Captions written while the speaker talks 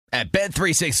At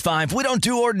Bet365, we don't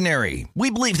do ordinary. We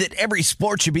believe that every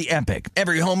sport should be epic.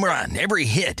 Every home run, every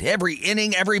hit, every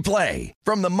inning, every play.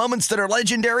 From the moments that are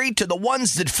legendary to the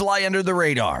ones that fly under the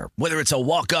radar. Whether it's a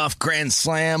walk-off grand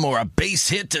slam or a base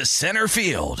hit to center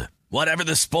field. Whatever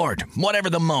the sport, whatever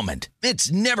the moment.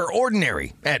 It's never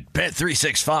ordinary at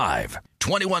Bet365.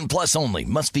 21 plus only.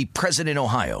 Must be present in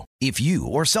Ohio. If you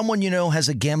or someone you know has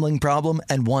a gambling problem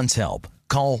and wants help,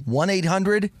 call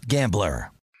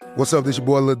 1-800-GAMBLER. What's up, this your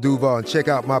boy Lil Duval, and check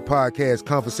out my podcast,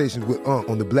 Conversations with Unc,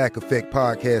 on the Black Effect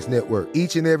Podcast Network.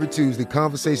 Each and every Tuesday,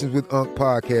 Conversations with Unc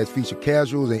podcast feature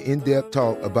casual and in-depth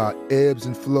talk about ebbs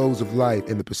and flows of life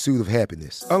and the pursuit of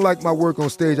happiness. Unlike my work on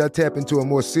stage, I tap into a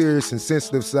more serious and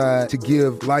sensitive side to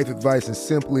give life advice and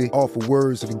simply offer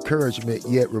words of encouragement,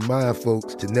 yet remind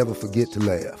folks to never forget to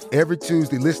laugh. Every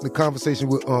Tuesday, listen to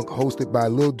Conversations with Unc, hosted by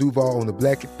Lil Duval on the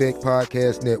Black Effect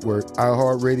Podcast Network,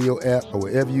 iHeartRadio app, or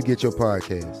wherever you get your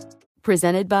podcasts.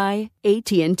 Presented by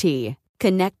AT&T.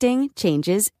 Connecting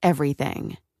changes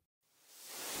everything.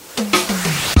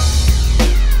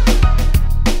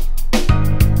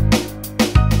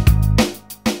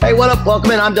 Hey, what up?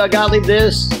 Welcome in. I'm Doug Gottlieb.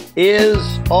 This is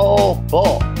All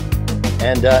Ball.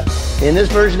 And in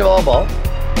this version of All Ball,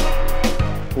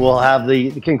 we'll have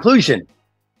the conclusion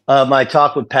of my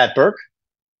talk with Pat Burke.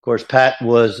 Of course, Pat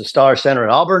was a star center at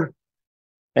Auburn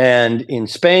and in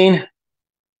Spain.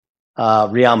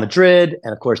 Real Madrid,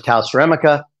 and of course, Tau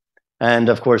Ceramica. And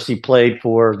of course, he played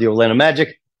for the Orlando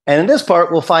Magic. And in this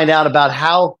part, we'll find out about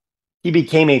how he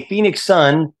became a Phoenix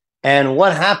Sun and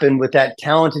what happened with that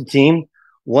talented team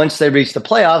once they reached the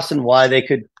playoffs and why they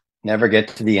could never get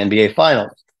to the NBA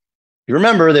Finals. You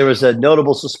remember there was a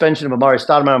notable suspension of Amari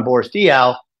Stoudemire and Boris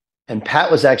Diaw, and Pat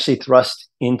was actually thrust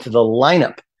into the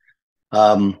lineup.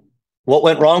 What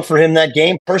went wrong for him that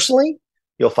game personally?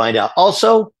 You'll find out.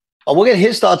 Also, we'll get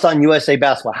his thoughts on USA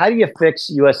basketball. How do you fix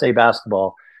USA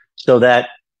basketball so that,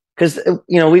 because,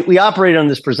 we operate on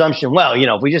this presumption,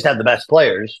 if we just had the best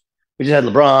players, we just had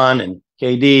LeBron and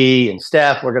KD and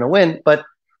Steph, we're going to win. But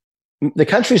the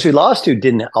countries we lost to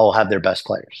didn't all have their best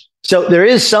players. So there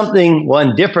is something,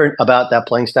 different about that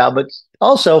playing style, but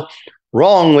also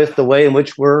wrong with the way in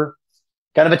which we're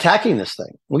kind of attacking this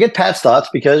thing. We'll get Pat's thoughts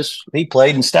because he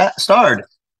played and starred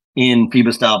in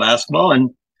FIBA style basketball, and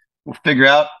we'll figure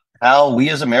out how we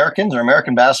as Americans or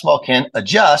American basketball can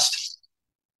adjust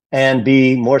and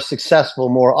be more successful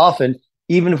more often,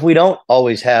 even if we don't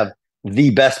always have the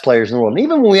best players in the world. And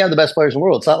even when we have the best players in the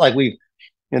world, it's not like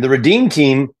the Redeem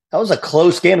team, that was a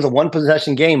close game. It was a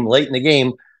one-possession game late in the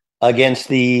game against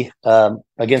the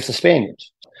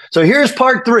Spaniards. So here's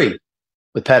part 3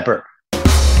 with Pat Burke.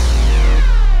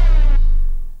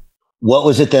 What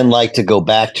was it then like to go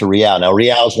back to Real? Now,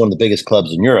 Real is one of the biggest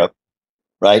clubs in Europe,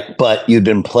 right? But you'd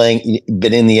been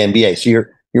in the NBA. So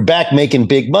you're back making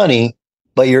big money,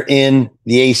 but you're in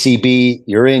the ACB,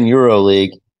 you're in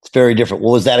EuroLeague. It's very different.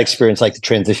 What was that experience like to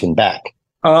transition back?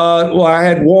 Well, I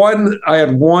had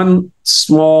one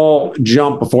small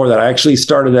jump before that. I actually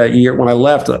started that year when I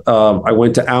left. I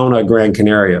went to Auna, Gran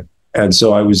Canaria. And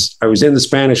so I was in the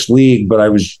Spanish league, but I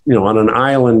was, on an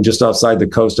island just outside the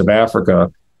coast of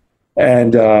Africa.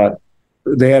 And,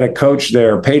 they had a coach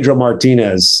there, Pedro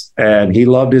Martinez, and he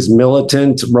loved his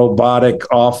militant, robotic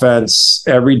offense.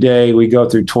 Every day we go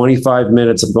through 25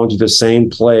 minutes of going through the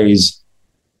same plays.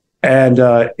 And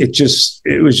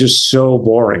it was just so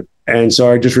boring. And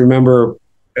so I just remember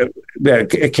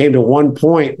that it came to one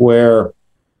point where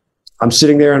I'm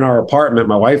sitting there in our apartment,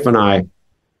 my wife and I,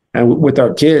 and with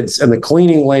our kids, and the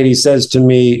cleaning lady says to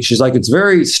me, she's like, "It's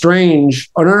very strange."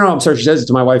 Oh, no, I'm sorry. She says it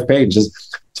to my wife, Paige. She says,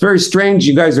 "It's very strange.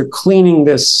 You guys are cleaning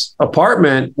this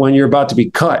apartment when you're about to be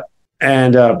cut."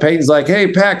 And Peyton's like,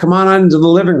 "Hey, Pat, come on into the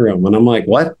living room." And I'm like,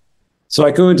 "What?" So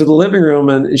I go into the living room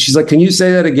and she's like, "Can you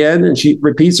say that again?" And she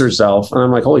repeats herself. And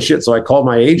I'm like, "Holy shit." So I called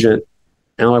my agent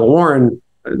and I'm like, "Warren,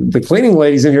 the cleaning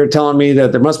lady's in here telling me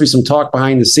that there must be some talk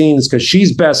behind the scenes because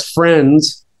she's best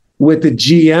friends with the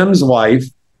GM's wife.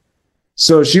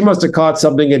 So she must have caught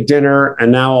something at dinner,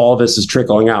 and now all this is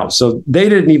trickling out." So they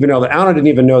didn't even know that. Auna didn't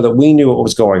even know that we knew what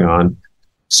was going on.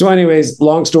 So anyways,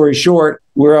 long story short,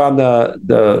 we're on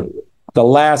the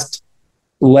last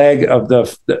leg of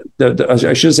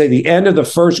I should say the end of the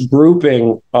first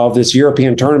grouping of this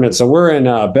European tournament. So we're in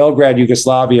Belgrade,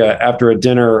 Yugoslavia after a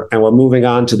dinner, and we're moving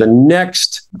on to the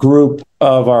next group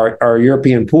of our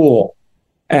European pool.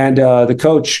 And the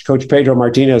coach Pedro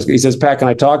Martinez, he says, "Pat, can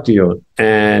I talk to you?"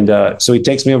 And so he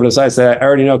takes me over to the side and says, "I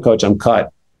already know, coach, I'm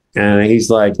cut." And he's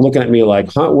like looking at me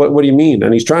like, "Huh? What do you mean?"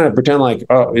 And he's trying to pretend like,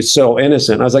 "Oh, it's so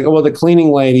innocent." I was like, "Oh, well, the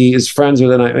cleaning lady is friends with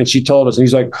it." And she told us. And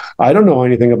he's like, "I don't know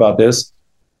anything about this."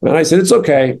 And I said, it's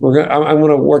okay. I'm going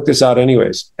to work this out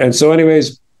anyways. And so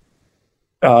anyways,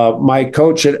 my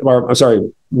coach,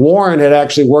 Warren had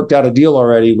actually worked out a deal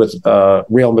already with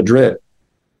Real Madrid.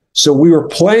 So we were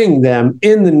playing them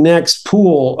in the next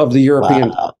pool of the European.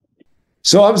 Wow.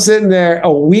 So I'm sitting there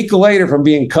a week later from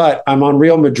being cut. I'm on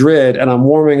Real Madrid and I'm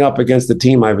warming up against the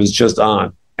team I was just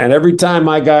on. And every time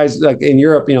my guys, like in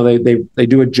Europe, they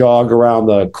do a jog around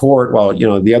the court while,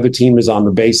 the other team is on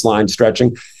the baseline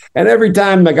stretching. And every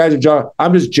time my guys are jogging,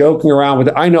 I'm just joking around with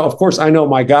it. I know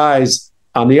my guys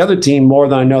on the other team more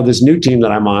than I know this new team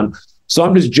that I'm on. So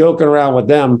I'm just joking around with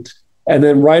them. And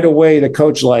then right away, the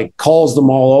coach calls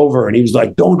them all over. And he was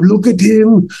like, don't look at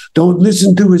him. Don't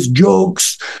listen to his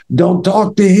jokes. Don't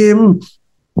talk to him.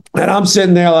 And I'm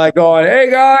sitting there going,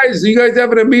 hey, guys, are you guys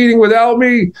having a meeting without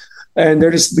me? And they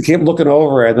kept looking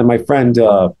over. And then my friends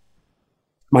on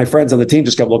the team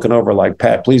just kept looking over like,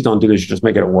 Pat, please don't do this. You're just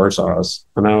making it worse on us.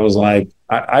 And I was like,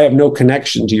 I have no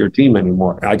connection to your team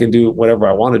anymore. I can do whatever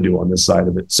I want to do on this side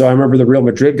of it. So I remember the Real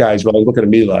Madrid guys were looking at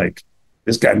me like,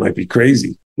 this guy might be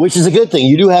crazy. Which is a good thing.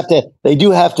 You want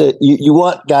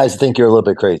guys to think you're a little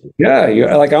bit crazy. Yeah.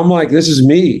 I'm like, this is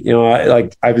me.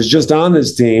 I was just on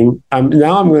this team. I'm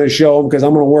going to show them because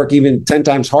I'm going to work even 10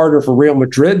 times harder for Real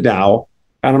Madrid now.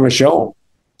 And I'm going to show them.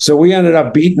 So we ended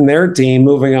up beating their team,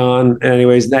 moving on.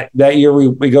 Anyways, that year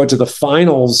we go to the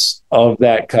finals of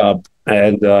that cup,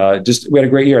 and we had a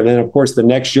great year. And then, of course, the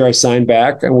next year I signed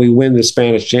back and we win the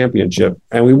Spanish championship.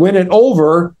 And we win it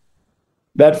over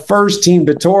that first team,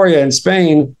 Vitoria in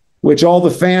Spain, which all the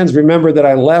fans remember that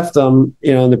I left them,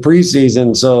 in the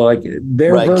preseason. So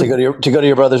their to go to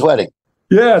your brother's wedding.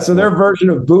 Yeah, so their version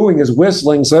of booing is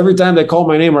whistling. So every time they call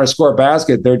my name or I score a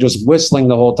basket, they're just whistling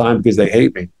the whole time because they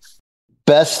hate me.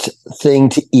 Best thing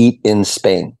to eat in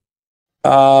Spain?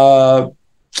 I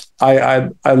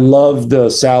love the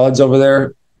salads over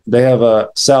there. They have a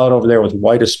salad over there with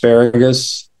white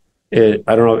asparagus. I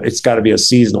don't know. It's got to be a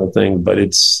seasonal thing, but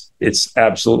it's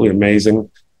absolutely amazing.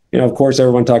 Of course,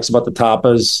 everyone talks about the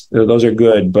tapas. Those are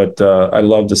good, but I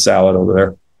love the salad over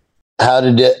there.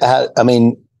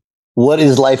 What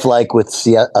is life like with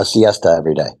a siesta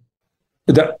every day?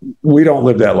 We don't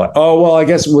live that life. Oh, well, I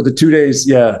guess with the 2 days,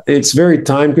 yeah, it's very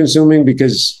time consuming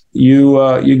because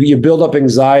you build up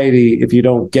anxiety if you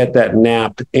don't get that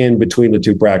nap in between the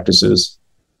two practices.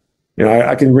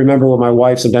 I can remember when my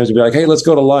wife sometimes would be like, hey, let's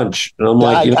go to lunch. And I'm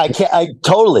like,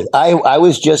 I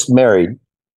was just married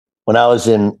when I was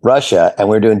in Russia and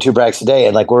we were doing 2 practices a day.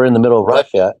 And we're in the middle of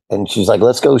Russia and she's like,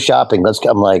 let's go shopping. Let's go.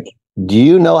 I'm like, do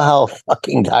you know how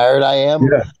fucking tired I am?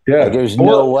 Yeah. There's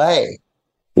no way.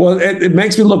 Well, it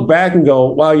makes me look back and go,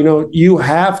 wow, you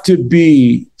have to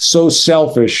be so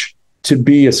selfish to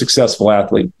be a successful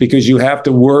athlete because you have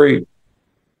to worry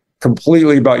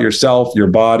completely about yourself, your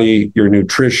body, your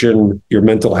nutrition, your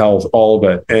mental health, all of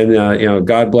it. And,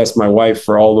 God bless my wife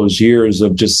for all those years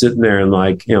of just sitting there and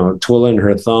twiddling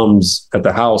her thumbs at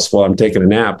the house while I'm taking a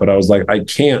nap. But I was like, I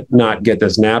can't not get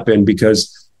this nap in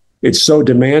because it's so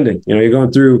demanding. You're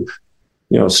going through,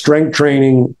 strength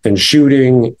training and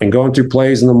shooting and going through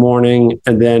plays in the morning.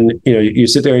 And then, you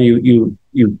sit there and you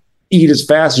eat as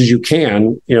fast as you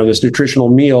can, this nutritional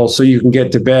meal so you can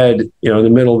get to bed, in the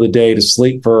middle of the day to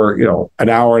sleep for, an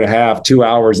hour and a half, 2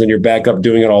 hours, then you're back up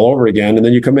doing it all over again. And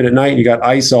then you come in at night and you got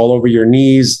ice all over your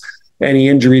knees, any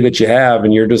injury that you have.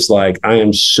 And you're just like, I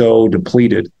am so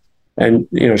depleted. And,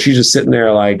 she's just sitting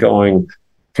there going,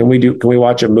 can we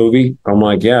watch a movie? I'm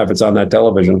like, yeah, if it's on that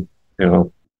television,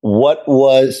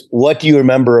 What do you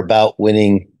remember about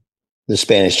winning the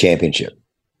Spanish championship?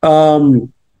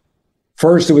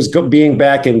 First, it was being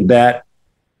back in that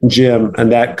gym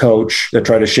and that coach that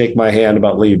tried to shake my hand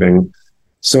about leaving.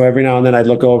 So every now and then I'd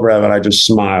look over at it and I just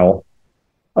smile.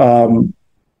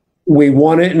 We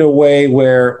won it in a way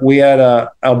where we had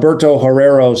Alberto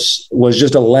Herreros was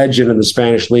just a legend in the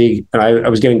Spanish league. And I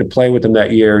was getting to play with him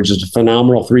that year, just a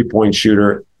phenomenal 3-point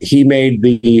shooter. He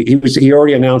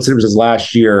already announced it was his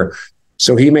last year.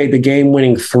 So he made the game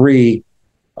winning 3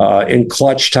 in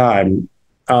clutch time.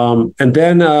 And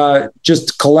then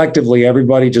just collectively,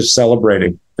 everybody just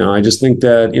celebrating. I just think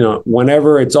that,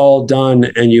 whenever it's all done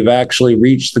and you've actually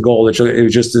reached the goal, it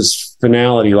was just this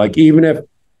finality. Even if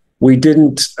we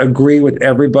didn't agree with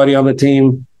everybody on the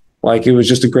team, it was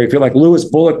just a great feel. Lewis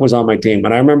Bullock was on my team.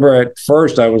 And I remember at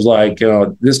first I was like,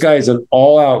 this guy is an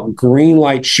all-out green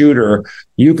light shooter.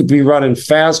 You could be running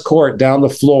fast court down the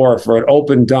floor for an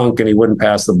open dunk and he wouldn't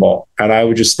pass the ball. And I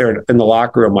would just stare in the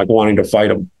locker room wanting to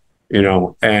fight him.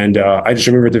 And I just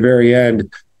remember at the very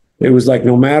end, it was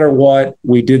no matter what,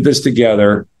 we did this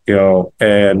together,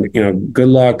 and, good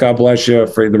luck. God bless you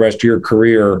for the rest of your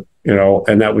career,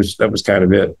 and that was kind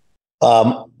of it.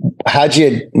 How'd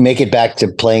you make it back to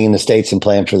playing in the States and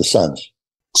playing for the Suns?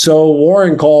 So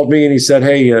Warren called me and he said,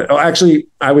 hey, actually,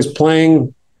 I was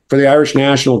playing for the Irish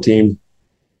national team,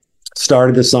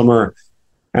 started this summer,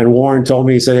 and Warren told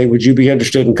me, he said, hey, would you be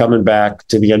interested in coming back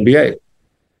to the NBA?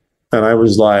 And I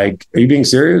was like, are you being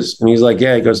serious? And he's like,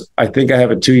 yeah. He goes, I think I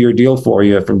have a 2-year deal for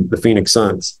you from the Phoenix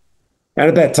Suns. And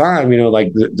at that time,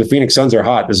 like the Phoenix Suns are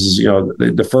hot. This is,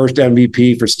 the first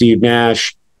MVP for Steve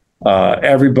Nash.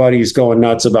 Everybody's going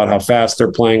nuts about how fast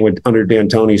they're playing under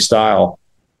D'Antoni's style.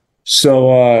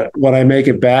 So when I make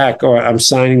it back or I'm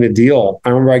signing the deal, I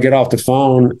remember I get off the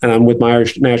phone and I'm with my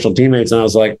Irish national teammates and I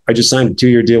was like, I just signed a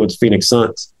 2-year deal with the Phoenix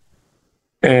Suns.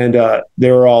 And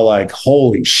they were all like,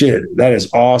 holy shit, that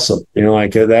is awesome.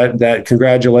 Like that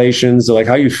congratulations. They're like,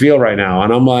 how you feel right now?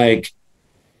 And I'm like,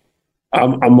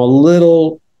 I'm a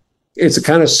little, it's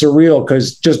kind of surreal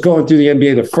because just going through the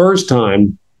NBA the first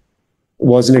time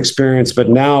was an experience, but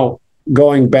now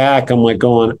going back, I'm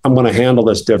going to handle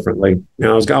this differently.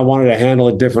 I wanted to handle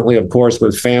it differently, of course,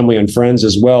 with family and friends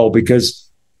as well,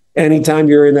 because anytime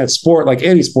you're in that sport, like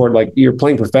any sport, like you're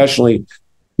playing professionally,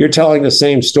 you're telling the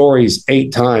same stories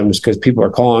 8 times because people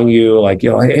are calling you like,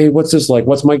 hey, what's this like?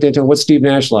 What's Mike D'Antoni? What's Steve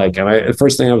Nash like? And the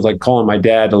first thing I was like calling my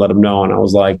dad to let him know. And I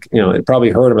was like, it probably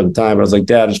hurt him at the time. But I was like,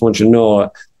 Dad, I just want you to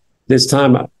know this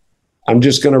time I'm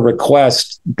just going to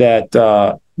request that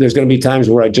there's going to be times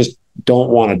where I just don't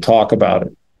want to talk about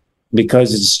it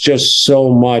because it's just so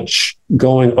much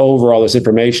going over all this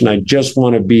information. I just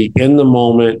want to be in the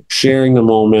moment, sharing the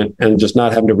moment, and just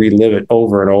not having to relive it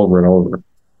over and over and over.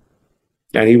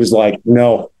 And he was like,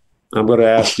 no, I'm going to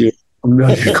ask you.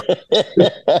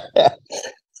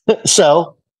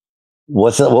 So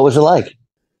what was it like?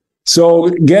 So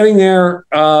getting there,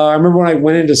 I remember when I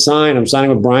went in to sign, I'm signing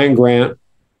with Brian Grant.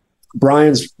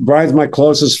 Brian's my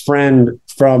closest friend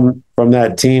from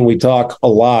that team. We talk a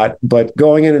lot, but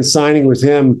going in and signing with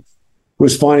him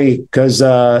was funny because,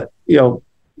 when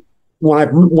I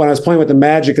was playing with the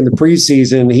Magic in the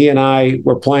preseason, he and I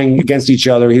were playing against each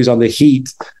other. He was on the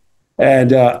Heat.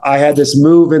 And I had this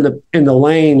move in the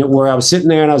lane where I was sitting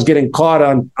there and I was getting caught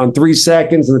on 3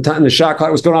 seconds and the shot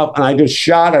clock was going off. And I just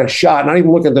shot a shot, not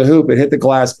even looking at the hoop. It hit the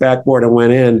glass backboard and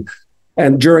went in.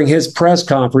 And during his press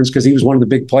conference, because he was one of the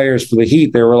big players for the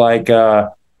Heat, they were like,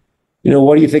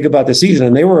 what do you think about the season?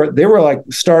 And they were like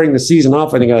starting the season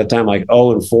off, I think at the time, like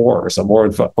 0-4 or something, or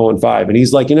 0-5. And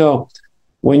he's like,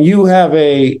 when you have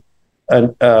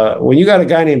when you got a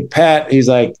guy named Pat, he's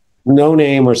like no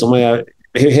name or something like that,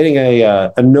 hitting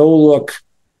a no-look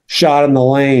shot in the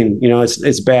lane,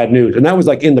 it's bad news. And that was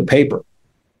like in the paper.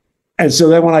 And so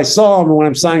then when I saw him, when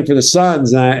I'm signing for the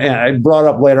Suns, and I brought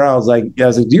up later, I was like,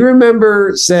 do you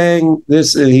remember saying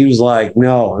this? And he was like,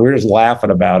 no. And we were just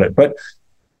laughing about it. But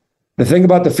the thing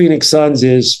about the Phoenix Suns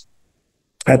is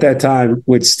at that time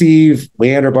with Steve,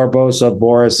 Leandro Barbosa,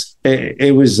 Boris,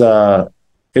 it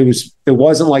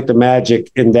wasn't like the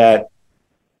Magic in that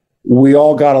we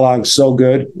all got along so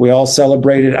good. We all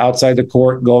celebrated outside the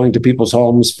court, going to people's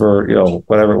homes for,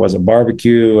 whatever it was, a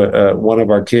barbecue, one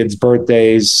of our kids'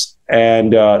 birthdays.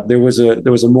 And there was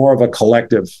a more of a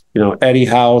collective, Eddie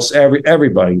House,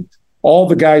 everybody, all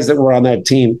the guys that were on that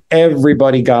team,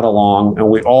 everybody got along and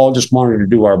we all just wanted to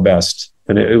do our best.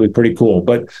 And it was pretty cool.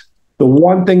 But the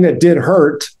one thing that did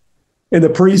hurt in the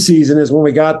preseason is when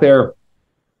we got there,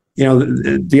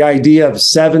 the idea of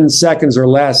 7 seconds or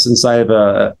less inside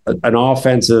of an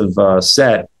offensive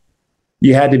set,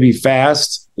 you had to be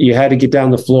fast. You had to get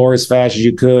down the floor as fast as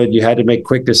you could. You had to make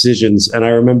quick decisions. And I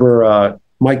remember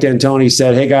Mike D'Antoni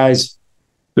said, hey, guys,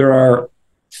 there are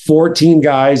 14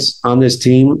 guys on this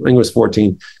team. I think it was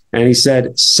 14. And he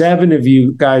said, 7 of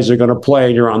you guys are going to play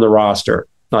and you're on the roster,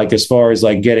 like as far as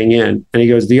like getting in. And he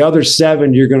goes, the other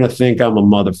 7, you're going to think I'm a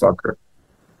motherfucker.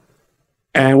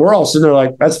 And we're all sitting there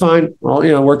like, that's fine. Well,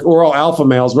 we're all alpha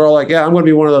males. We're all like, yeah, I'm going to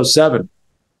be one of those 7.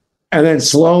 And then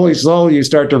slowly, you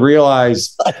start to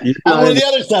realize. I'm in the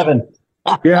other 7.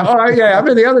 Yeah. All right. Yeah. I'm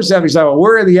in the other 7. So well,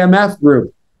 we're in the MF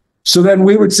group. So then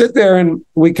we would sit there and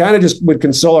we kind of just would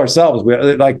console ourselves. We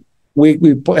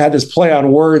had this play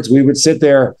on words. We would sit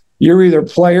there. You're either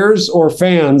players or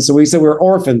fans. So we said we're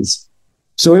orphans.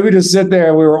 So we would just sit there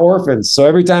and we were orphans. So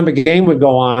every time a game would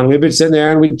go on, we'd be sitting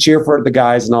there and we'd cheer for the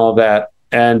guys and all of that.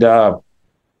 And a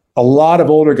lot of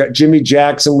older guys, Jimmy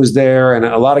Jackson was there, and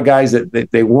a lot of guys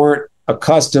that they weren't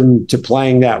accustomed to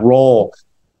playing that role.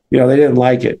 They didn't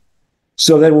like it.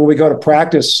 So then when we go to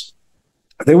practice,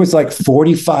 there was like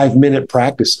 45-minute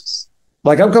practices.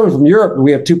 Like I'm coming from Europe and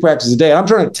we have 2 practices a day. And I'm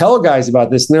trying to tell guys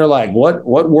about this. And they're like, what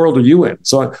world are you in?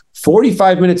 So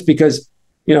 45 minutes because,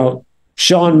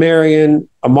 Sean Marion,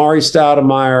 Amari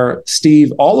Stoudemire,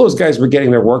 Steve, all those guys were getting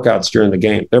their workouts during the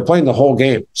game. They're playing the whole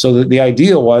game. So the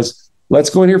idea was, let's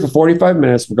go in here for 45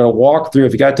 minutes. We're going to walk through.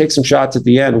 If you got to take some shots at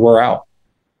the end, we're out.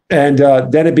 And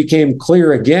then it became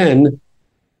clear again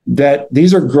that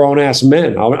these are grown-ass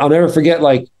men. I'll never forget,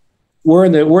 like, we're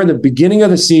in the beginning of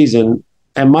the season,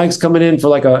 and Mike's coming in for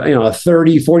like a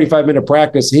 30, 45-minute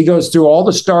practice. He goes through all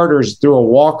the starters through a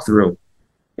walkthrough.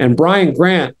 And Brian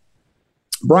Grant,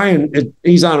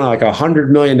 he's on like $100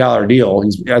 million deal.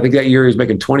 I think that year he's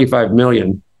making $25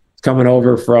 million coming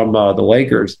over from the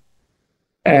Lakers.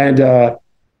 And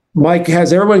Mike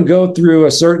has everyone go through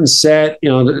a certain set,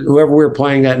 whoever we were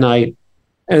playing that night.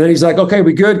 And then he's like, okay,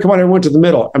 we good? Come on, everyone to the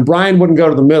middle. And Brian wouldn't go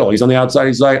to the middle. He's on the outside.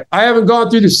 He's like, I haven't gone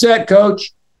through the set,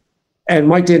 coach. And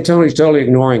Mike D'Antoni's totally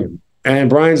ignoring him. And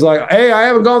Brian's like, hey, I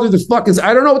haven't gone through the fucking,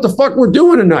 I don't know what the fuck we're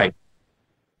doing tonight.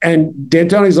 And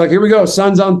D'Antoni's like, here we go,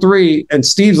 Suns on 3. And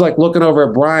Steve's like looking over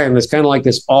at Brian. There's kind of like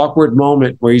this awkward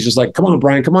moment where he's just like, come on,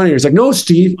 Brian, come on here. He's like, no,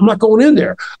 Steve, I'm not going in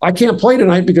there. I can't play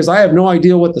tonight because I have no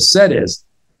idea what the set is.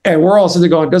 And we're all sitting there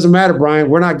going, it doesn't matter, Brian,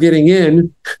 we're not getting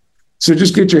in. So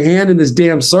just get your hand in this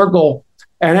damn circle.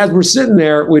 And as we're sitting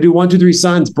there, we do 1, 2, 3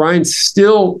 Suns. Brian's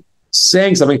still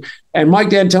saying something. And Mike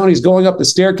D'Antoni's going up the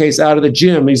staircase out of the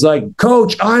gym. He's like,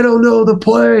 coach, I don't know the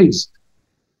plays.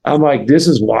 I'm like, this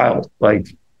is wild.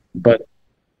 But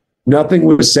nothing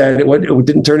was said. It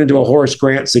didn't turn into a Horace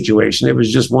Grant situation. It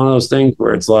was just one of those things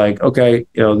where it's like, okay,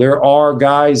 there are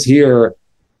guys here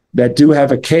that do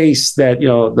have a case that,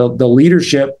 the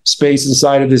leadership space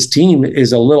inside of this team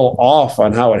is a little off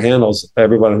on how it handles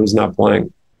everybody who's not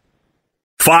playing.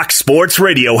 Fox Sports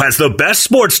Radio has the best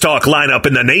sports talk lineup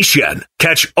in the nation.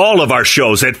 Catch all of our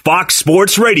shows at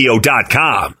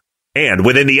foxsportsradio.com. And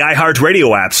within the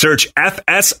iHeartRadio app, search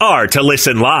FSR to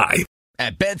listen live.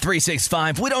 At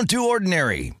Bet365, we don't do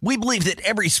ordinary. We believe that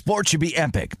every sport should be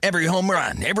epic. Every home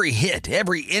run, every hit,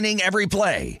 every inning, every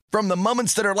play. From the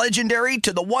moments that are legendary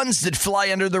to the ones that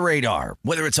fly under the radar.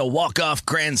 Whether it's a walk-off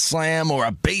grand slam or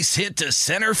a base hit to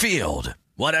center field.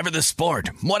 Whatever the sport,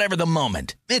 whatever the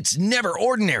moment. It's never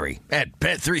ordinary at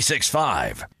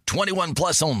Bet365. 21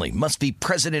 plus only. Must be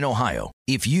present in Ohio.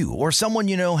 If you or someone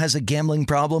you know has a gambling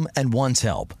problem and wants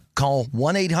help, call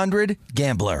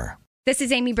 1-800-GAMBLER. This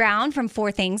is Amy Brown from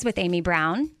 4 Things with Amy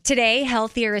Brown. Today,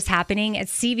 healthier is happening at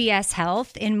CVS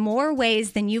Health in more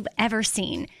ways than you've ever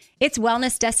seen. It's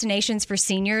wellness destinations for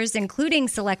seniors, including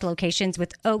select locations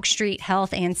with Oak Street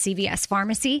Health and CVS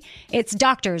Pharmacy. It's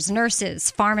doctors, nurses,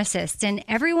 pharmacists, and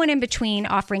everyone in between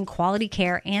offering quality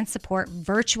care and support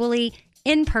virtually,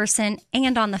 in person,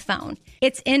 and on the phone.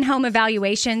 It's in-home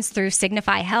evaluations through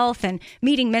Signify Health and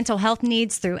meeting mental health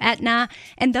needs through Aetna.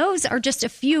 And those are just a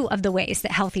few of the ways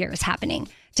that healthier is happening.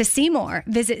 To see more,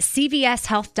 visit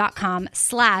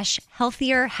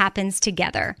cvshealth.com/healthier happens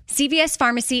together. CVS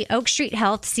Pharmacy, Oak Street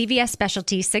Health, CVS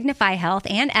Specialty, Signify Health,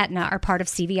 and Aetna are part of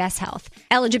CVS Health.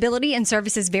 Eligibility and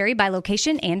services vary by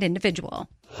location and individual.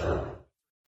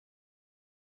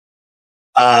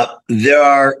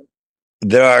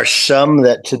 There are some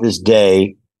that to this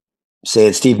day say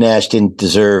that Steve Nash didn't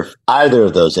deserve either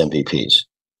of those MVPs.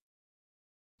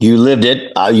 You lived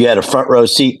it. You had a front row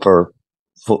seat for it.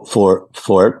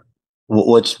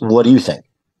 What do you think?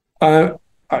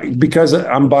 Because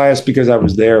I'm biased because I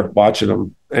was there watching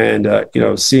him and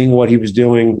seeing what he was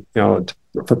doing,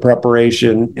 for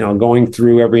preparation, going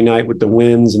through every night with the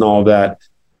wins and all of that.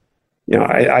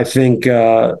 I think.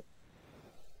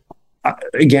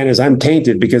 Again, as I'm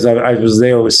tainted because I was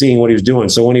there, was seeing what he was doing.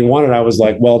 So when he won it, I was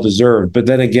like, well deserved. But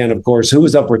then again, of course, who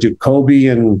was upward to Kobe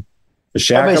and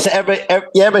Shaq?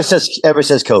 Everybody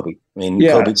says Kobe. I mean,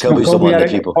 yeah, Kobe's the one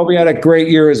that people. Kobe had a great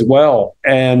year as well,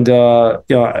 and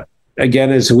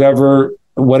again, as whatever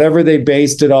they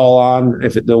based it all on,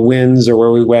 if the wins or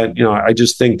where we went, I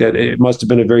just think that it must have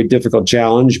been a very difficult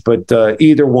challenge. But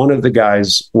either one of the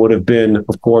guys would have been,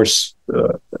 of course,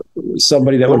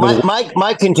 somebody that would.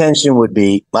 My contention would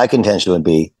be like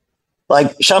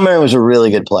Sean Marion was a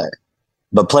really good player,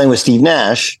 but playing with Steve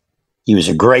Nash, he was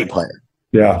a great player.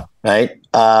 Yeah. Right.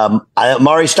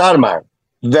 Amari Stoudemire,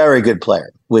 very good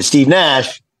player. With Steve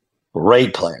Nash,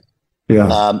 great player.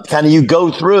 Yeah. Kind of you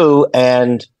go through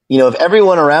and. If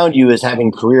everyone around you is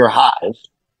having career highs,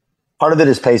 part of it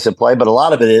is pace of play, but a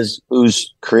lot of it is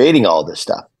who's creating all this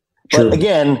stuff. True. But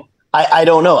again, I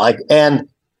don't know.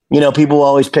 People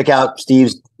always pick out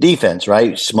Steve's defense,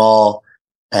 right? Small.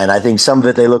 And I think some of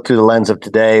it, they look through the lens of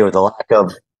today or the lack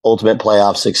of ultimate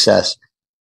playoff success.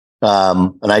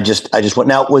 And I just went,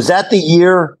 now, was that the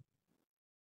year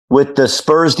with the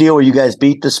Spurs deal where you guys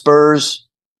beat the Spurs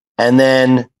and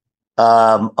then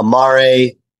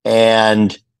Amare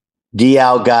and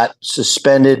Diao got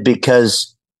suspended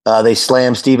because they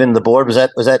slammed Steven the board. Was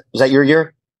that your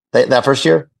year? That first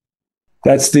year?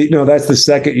 That's the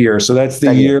second year. So that's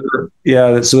the year.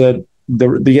 Yeah. So that the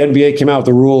NBA came out with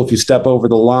the rule: if you step over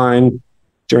the line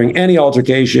during any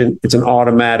altercation, it's an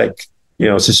automatic,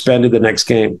 suspended the next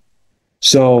game.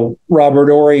 So Robert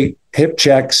Horry hip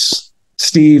checks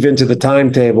Steve into the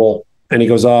timetable, and he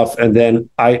goes off. And then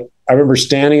I remember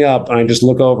standing up, and I just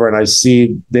look over, and I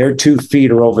see their 2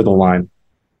 feet are over the line,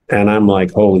 and I'm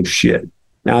like, holy shit!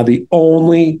 Now the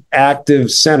only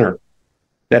active center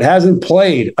that hasn't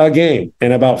played a game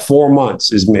in about 4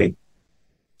 months is me.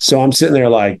 So I'm sitting there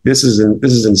like, this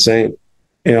is insane.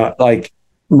 Like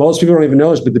most people don't even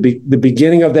know this, but the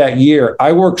beginning of that year,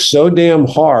 I worked so damn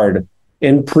hard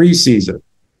in preseason.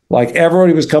 Like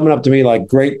everybody was coming up to me like,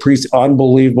 great preseason,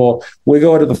 unbelievable. We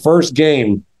go to the first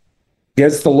game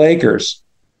against the Lakers,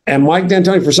 and Mike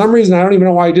D'Antoni, for some reason, I don't even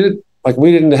know why he did it. Like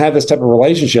we didn't have this type of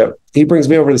relationship. He brings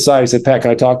me over to the side. He said, Pat,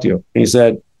 can I talk to you? And he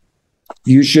said,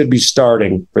 you should be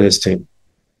starting for this team,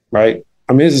 right?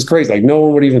 I mean, this is crazy. Like no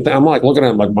one would even think. I'm like looking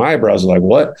at him like my eyebrows are like,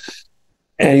 what?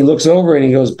 And he looks over and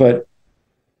he goes, but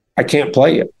I can't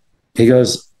play you. He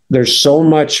goes, there's so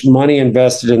much money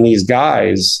invested in these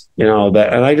guys, that,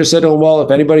 and I just said to him, well, if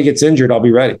anybody gets injured, I'll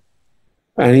be ready.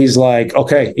 And he's like,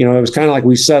 okay, it was kind of like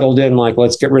we settled in, like,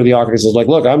 let's get rid of the awkwardness. I was like,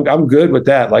 look, I'm good with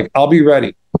that. Like, I'll be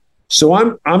ready. So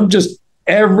I'm just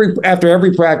after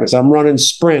every practice, I'm running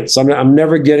sprints. I'm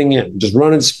never getting in, just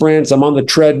running sprints. I'm on the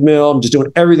treadmill. I'm just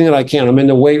doing everything that I can. I'm in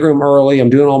the weight room early. I'm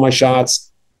doing all my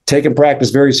shots, taking practice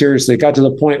very seriously. It got to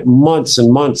the point months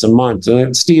and months and months. And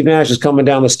then Steve Nash is coming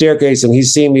down the staircase and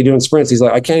he's seeing me doing sprints. He's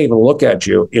like, I can't even look at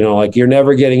you. Like you're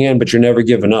never getting in, but you're never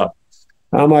giving up.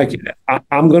 I'm like,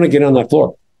 I'm going to get on that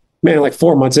floor. Man, like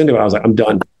 4 months into it, I was like, I'm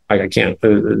done. I can't.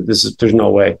 There's no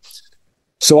way.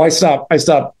 So I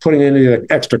stopped putting any of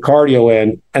the extra cardio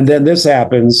in. And then this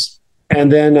happens.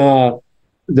 And then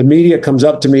the media comes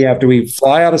up to me after we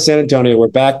fly out of San Antonio. We're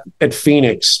back at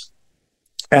Phoenix.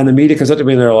 And the media comes up to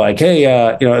me and they're like, hey,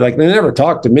 like they never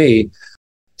talked to me.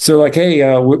 So like,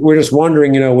 hey, we're just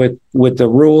wondering, with the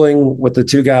ruling, with the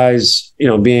 2 guys,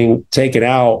 being taken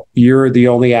out, you're the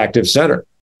only active center.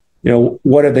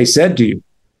 What have they said to you?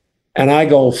 And I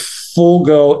go full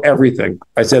go everything.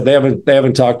 I said, they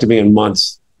haven't talked to me in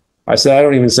months. I said, they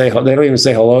don't even say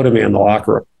hello to me in the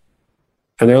locker room.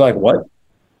 And they're like, what?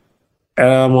 And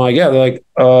I'm like, yeah. They're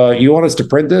like, you want us to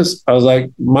print this? I was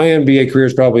like, my NBA career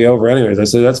is probably over anyways. I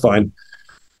said, that's fine.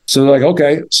 So they're like,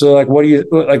 okay. So like,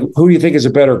 who do you think is a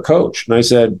better coach? And I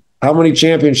said, how many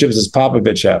championships does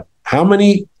Popovich have? How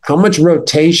much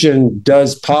rotation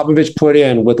does Popovich put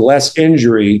in with less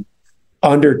injury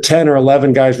under 10 or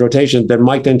 11 guys rotation than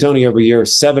Mike D'Antoni every year,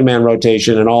 7-man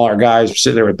rotation, and all our guys are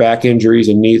sitting there with back injuries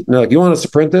and knees. And they're like, you want us to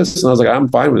print this? And I was like, I'm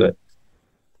fine with it.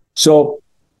 So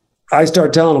I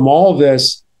start telling them all of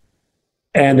this,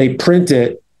 and they print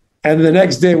it. And the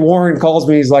next day, Warren calls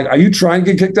me. He's like, are you trying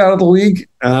to get kicked out of the league?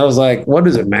 And I was like, what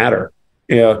does it matter?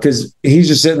 Because he's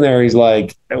just sitting there. He's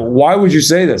like, why would you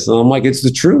say this? And I'm like, it's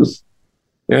the truth.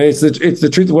 It's the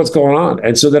truth of what's going on.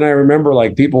 And so then I remember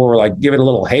like people were like giving a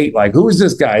little hate, like, who is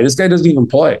this guy? This guy doesn't even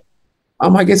play.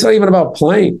 I'm like, it's not even about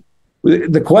playing.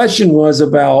 The question was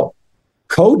about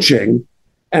coaching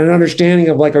and an understanding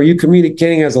of like, are you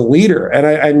communicating as a leader? And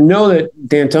I know that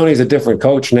D'Antoni is a different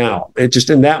coach now. It just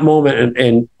in that moment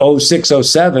in 06,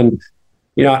 07,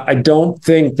 I don't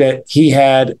think that he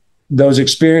had those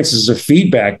experiences of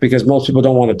feedback because most people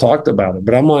don't want to talk about it.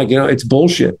 But I'm like, it's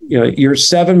bullshit. Your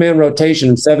 7-man rotation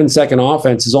and 7-second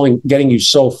offense is only getting you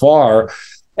so far,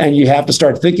 and you have to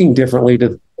start thinking differently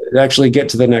to actually get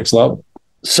to the next level.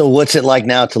 So what's it like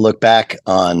now to look back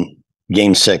on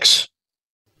Game 6?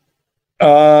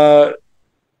 The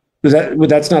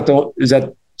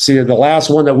last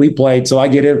one that we played. So I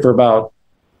get in for about,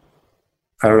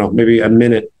 I don't know, maybe a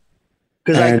minute.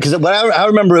 Because I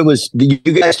remember it was you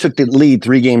guys took the lead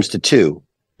 3-2.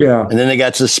 Yeah. And then they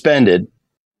got suspended.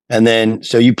 And then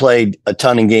so you played a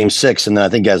ton in Game 6. And then I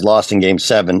think you guys lost in Game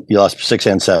 7. You lost 6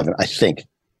 and 7, I think.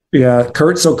 Yeah.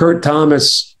 Kurt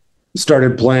Thomas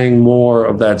started playing more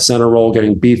of that center role,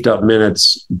 getting beefed up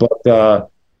minutes. But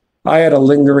I had a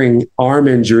lingering arm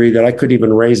injury that I couldn't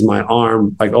even raise my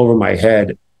arm like over my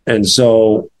head. And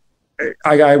so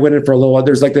I went in for a little while.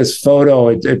 There's like this photo.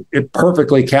 It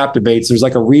perfectly captivates. There's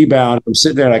like a rebound. I'm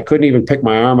sitting there and I couldn't even pick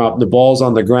my arm up. The ball's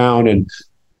on the ground. And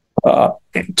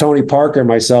Tony Parker and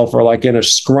myself are like in a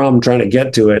scrum trying to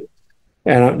get to it.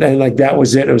 And like, that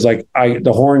was it. It was like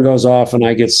the horn goes off and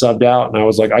I get subbed out. And I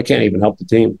was like, I can't even help the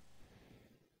team.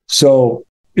 So,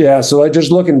 yeah. So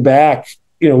just looking back,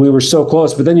 we were so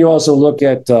close. But then you also look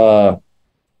at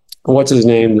what's his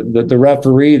name, the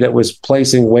referee that was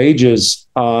placing wages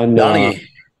on.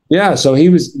 So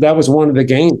that was one of the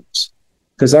games.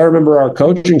 Because I remember our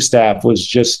coaching staff was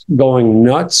just going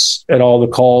nuts at all the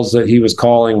calls that he was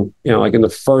calling, like in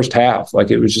the first half. Like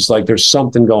it was just like there's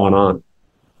something going on.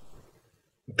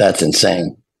 That's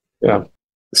insane. Yeah.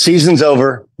 Season's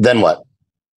over. Then what?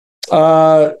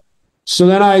 So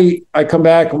then I come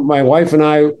back. My wife and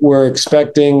I were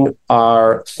expecting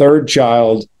our third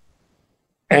child.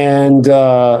 And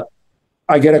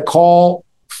I get a call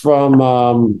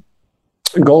from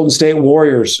Golden State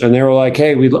Warriors, and they were like,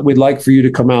 "Hey, we'd like for you to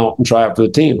come out and try out for the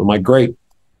team." I'm like, "Great."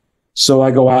 So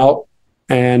I go out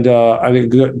and I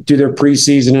do their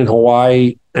preseason in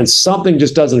Hawaii, and something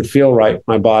just doesn't feel right in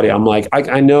my body. I'm like,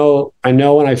 I know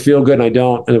when I feel good and I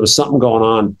don't, and there was something going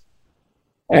on.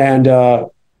 And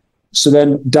so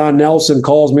then Don Nelson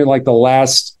calls me like the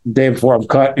last day before I'm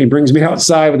cut. He brings me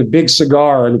outside with a big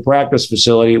cigar in the practice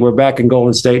facility. We're back in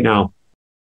Golden State now.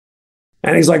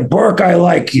 And he's like, "Burke, I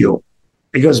like you."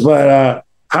 He goes, "But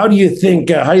how do you think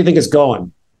it's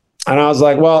going?" And I was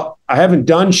like, "Well, I haven't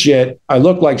done shit. I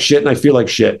look like shit and I feel like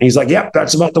shit." And he's like, "Yep,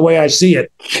 that's about the way I see it."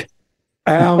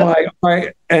 And I'm like, "All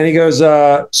right." And he goes,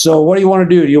 "So what do you want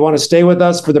to do? Do you want to stay with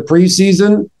us for the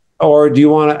preseason, or do you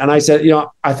want to?" And I said,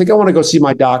 "I think I want to go see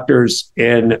my doctors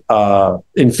in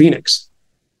Phoenix."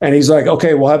 And he's like,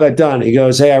 "Okay, we'll have that done." He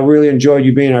goes, "Hey, I really enjoyed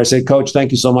you being here." I said, "Coach,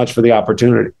 thank you so much for the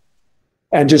opportunity."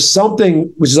 And just something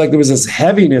was like there was this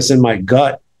heaviness in my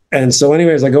gut. And so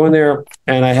anyways, I go in there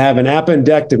and I have an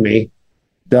appendectomy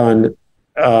done.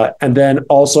 And then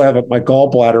also have my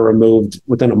gallbladder removed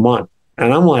within a month.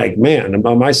 And I'm like, man,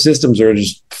 my systems are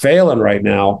just failing right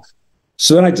now.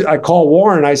 So then I call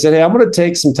Warren and I said, "Hey, I'm going to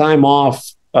take some time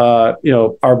off.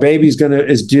 Our baby's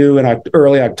is due in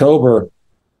early October."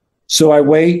 So I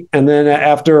wait. And then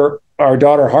after our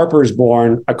daughter Harper is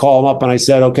born, I call him up and I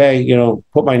said, "Okay,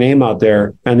 put my name out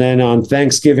there." And then on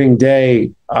Thanksgiving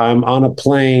Day, I'm on a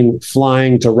plane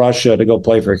flying to Russia to go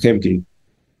play for Khimki.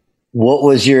 What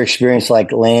was your experience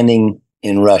like landing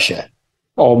in Russia?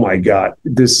 Oh my God.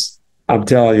 I'm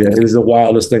telling you, it is the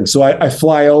wildest thing. So I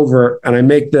fly over and I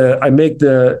make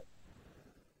the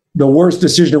worst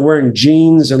decision of wearing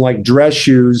jeans and like dress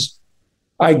shoes.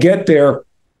 I get there.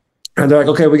 And they're like,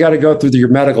 "Okay, we got to go through your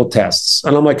medical tests."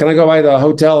 And I'm like, "Can I go by the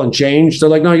hotel and change?" They're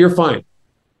like, "No, you're fine."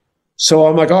 So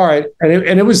I'm like, "All right."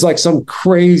 And it was like some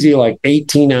crazy, like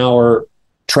 18-hour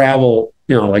travel,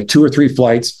 like 2 or 3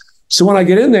 flights. So when I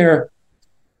get in there,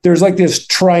 there's like this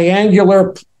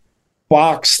triangular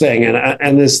box thing.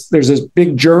 And there's this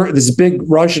big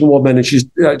Russian woman, and she's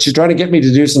trying to get me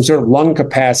to do some sort of lung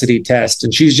capacity test.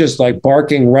 And she's just like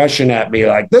barking Russian at me,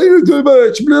 like, "Thank you too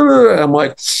much." And I'm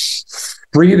like,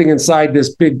 breathing inside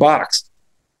this big box.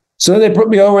 So they put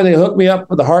me over and they hook me up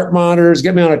with the heart monitors,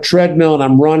 get me on a treadmill, and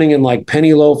I'm running in like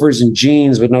penny loafers and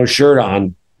jeans with no shirt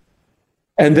on.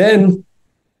 And then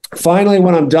finally,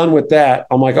 when I'm done with that,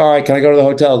 I'm like, "All right, can I go to the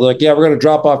hotel?" They're like, "Yeah, we're going to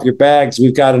drop off your bags.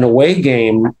 We've got an away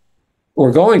game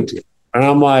we're going to." And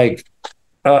I'm like,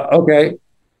 "Okay."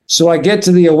 So I get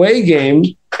to the away game,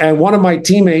 and one of my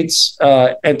teammates,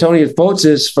 Antonios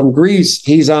Fotis from Greece,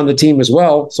 he's on the team as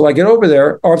well. So I get over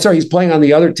there. Or I'm sorry, he's playing on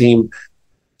the other team.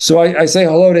 So I say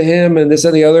hello to him and this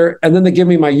and the other. And then they give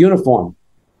me my uniform.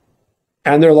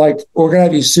 And they're like, "We're going to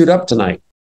have you suit up tonight."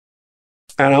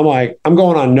 And I'm like, I'm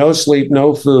going on no sleep,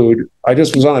 no food. I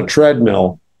just was on a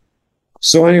treadmill.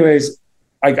 So anyways,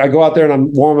 I go out there and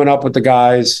I'm warming up with the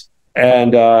guys.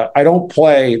 And I don't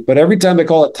play. But every time they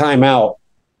call it timeout,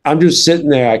 I'm just sitting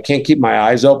there. I can't keep my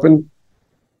eyes open.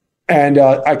 And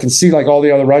I can see like all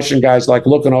the other Russian guys like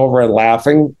looking over and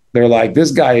laughing. They're like, "This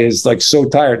guy is like so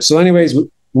tired." So anyways,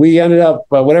 we ended up,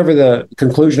 whatever the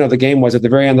conclusion of the game was at the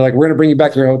very end, they're like, "We're going to bring you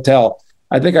back to your hotel."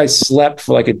 I think I slept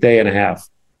for like a day and a half.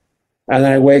 And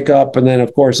then I wake up, and then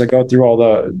of course I go through all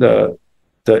the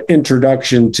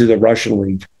introduction to the Russian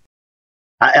league.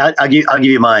 I'll give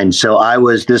you mine. So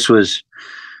this was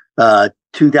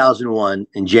 2001,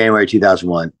 in January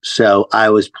 2001. So I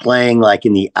was playing like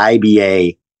in the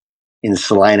IBA in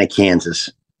Salina, Kansas.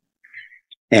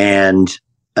 And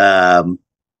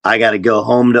I got to go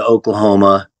home to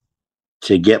Oklahoma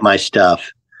to get my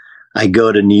stuff. I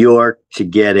go to New York to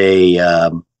get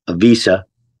a visa.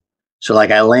 So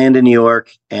like I land in New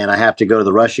York and I have to go to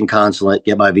the Russian consulate,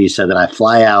 get my visa. Then I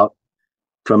fly out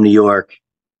from New York.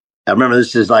 I remember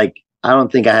this is like, I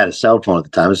don't think I had a cell phone at the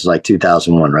time. This is like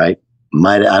 2001, right?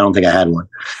 I don't think I had one.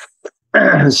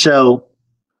 So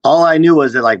all I knew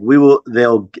was that like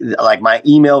my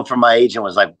email from my agent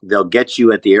was like, "They'll get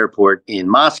you at the airport in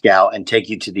Moscow and take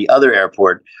you to the other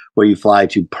airport where you fly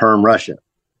to Perm, Russia."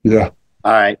 Yeah.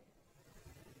 All right.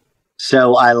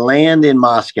 So I land in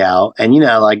Moscow, and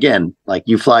again, like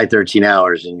you fly 13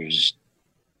 hours and you're just,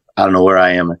 I don't know where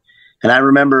I am. And I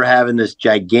remember having this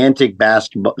gigantic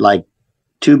basketball, like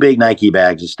 2 big Nike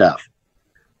bags of stuff.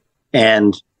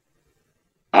 And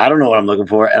I don't know what I'm looking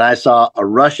for. And I saw a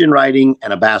Russian writing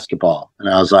and a basketball. And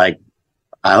I was like,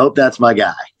 I hope that's my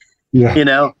guy.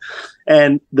 Yeah.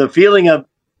 And the feeling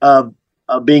of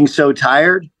being so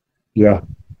tired. Yeah.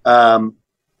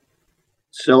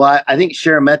 So I think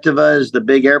Sheremetyevo is the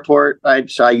big airport. Right?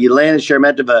 So you land in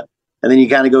Sheremetyevo, and then you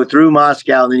kind of go through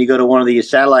Moscow, and then you go to one of the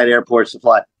satellite airports to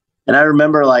fly. And I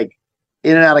remember, like,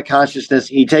 in and out of consciousness,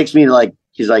 he takes me to, like,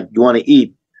 he's like, you want to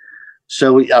eat?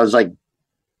 So I was like,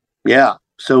 yeah.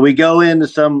 So we go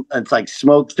into it's like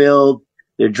smoke filled.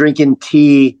 They're drinking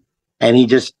tea, and he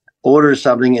just orders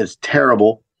something. It's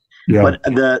terrible. Yeah. But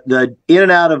the in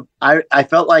and out of, I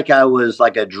felt like I was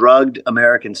like a drugged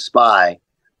American spy,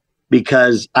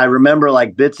 because I remember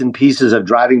like bits and pieces of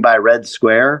driving by Red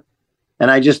Square.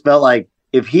 And I just felt like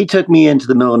if he took me into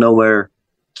the middle of nowhere,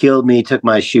 killed me, took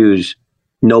my shoes,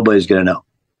 nobody's going to know.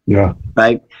 Yeah.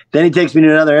 Right. Then he takes me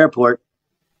to another airport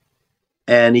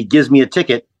and he gives me a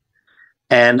ticket.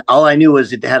 And all I knew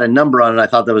was it had a number on it. I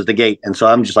thought that was the gate. And so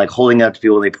I'm just like holding out to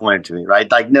people when they pointed to me, right?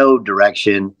 Like no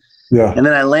direction. Yeah. And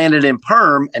then I landed in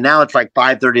Perm, and now it's like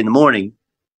 5:30 in the morning.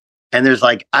 And there's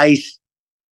like ice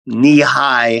knee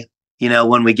high,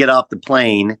 when we get off the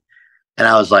plane. And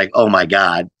I was like, oh my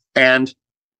God. And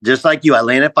just like you, I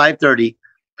landed at 5:30.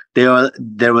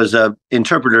 There was a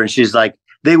interpreter, and she's like,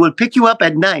 they will pick you up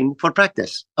at 9 for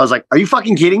practice. I was like, are you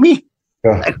fucking kidding me?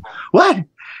 Yeah. Like, what?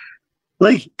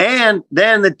 Like, and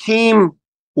then the team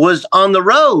was on the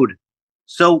road.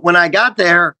 So when I got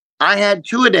there, I had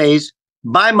 2-a-days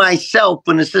by myself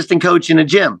with an assistant coach in a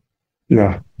gym.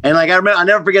 Yeah. And like, I'll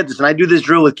never forget this. And I do this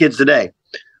drill with kids today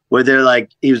where they're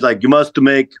like, he was like, he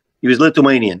was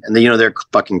Lithuanian, and they're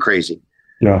fucking crazy.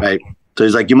 Yeah. Right. So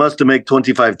he's like, you must make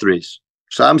 25 threes.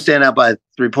 So I'm standing out by the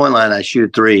 3-point line. I shoot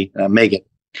a 3 and I make it.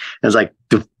 And it's like,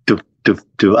 doof, doof, doof,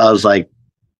 doof. I was like,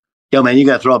 yo, man, you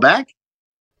got to throw it back?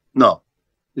 No,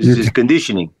 this is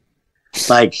conditioning.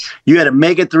 Like, you got to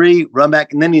make a 3, run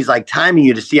back. And then he's like timing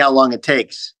you to see how long it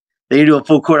takes. Then you do a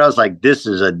full court. I was like, this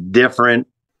is a different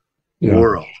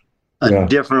world,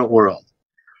 different world.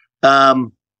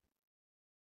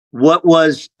 What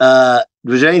was there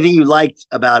anything you liked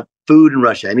about food in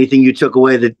Russia? Anything you took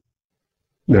away that?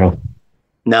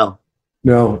 No.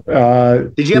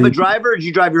 Did you have a driver, or did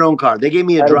you drive your own car? They gave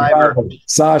me a driver.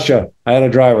 Sasha. I had a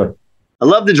driver. I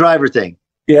love the driver thing.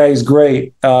 Yeah, he's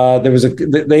great. They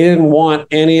didn't want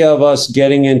any of us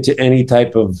getting into any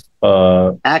type of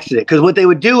accident, because what they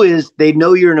would do is they'd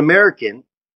know you're an American,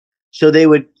 so they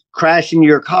would crash into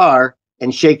your car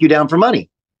and shake you down for money.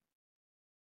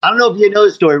 I don't know if you know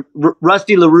the story.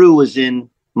 Rusty LaRue was in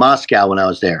Moscow when I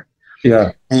was there.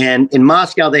 Yeah. And in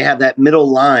Moscow, they have that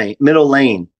middle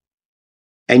lane.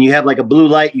 And you have like a blue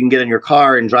light you can get in your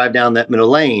car and drive down that middle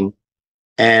lane.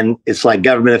 And it's like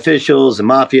government officials and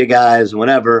mafia guys and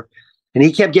whatever. And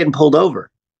he kept getting pulled over.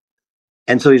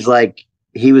 And so he's like,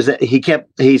 he said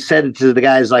it to the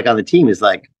guys like on the team. He's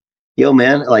like, yo,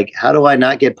 man, like, how do I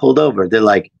not get pulled over? They're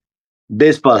like,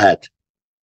 baseball hat.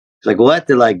 He's like, what?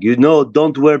 They're like,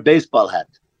 don't wear baseball hat.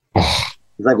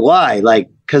 He's like, why? Like,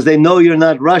 because they know you're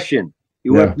not Russian.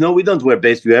 No, we don't wear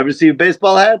baseball. You ever see a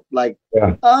baseball hat? Like,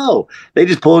 oh, they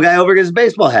just pull a guy over against his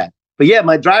baseball hat. But yeah,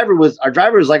 our driver was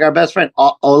like our best friend.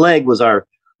 Oleg was our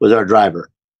driver.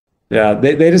 Yeah,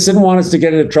 they just didn't want us to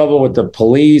get into trouble with the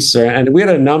police. And we had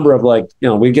a number of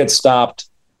we'd get stopped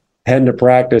heading to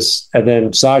practice. And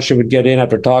then Sasha would get in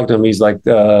after talking to him. He's like,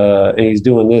 and he's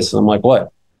doing this. And I'm like,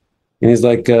 what? And he's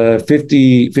like,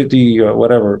 50,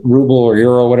 whatever, ruble or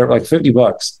euro, whatever, like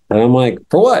 $50. And I'm like,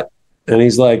 for what? And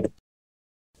he's like,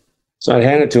 so I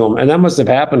hand it to him. And that must have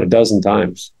happened a dozen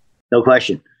times. No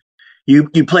question. You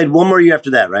played one more year after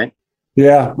that, right?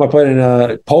 Yeah, I played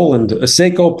in Poland, a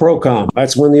Seiko Procom.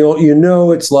 That's when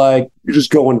it's like you're just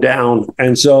going down.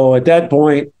 And so at that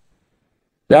point,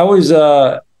 that was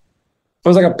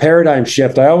like a paradigm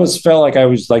shift. I always felt like I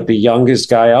was like the youngest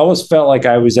guy. I always felt like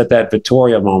I was at that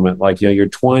Victoria moment. Like, you're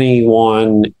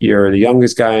 21, you're the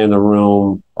youngest guy in the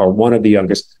room, or one of the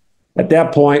youngest. At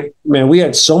that point, man, we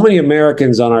had so many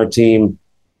Americans on our team,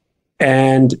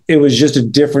 and it was just a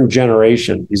different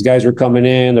generation. These guys were coming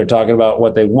in, they're talking about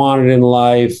what they wanted in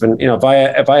life. And, if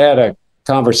I had a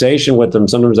conversation with them,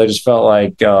 sometimes I just felt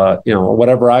like,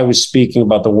 whatever I was speaking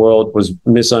about the world was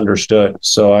misunderstood.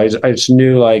 So I just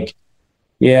knew, like,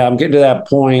 yeah, I'm getting to that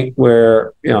point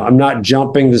where, I'm not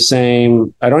jumping the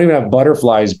same. I don't even have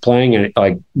butterflies playing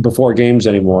like before games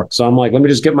anymore. So I'm like, let me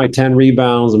just get my 10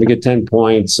 rebounds. Let me get 10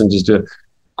 points and just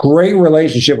great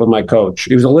relationship with my coach.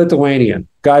 He was a Lithuanian.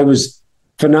 Guy was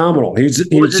phenomenal. What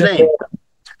was his name?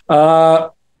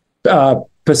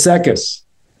 Pasekis.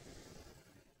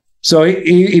 So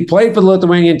he played for the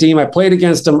Lithuanian team. I played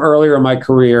against him earlier in my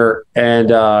career,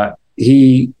 and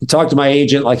he talked to my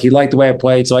agent like he liked the way I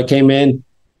played. So I came in,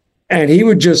 and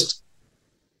he'd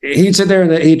sit there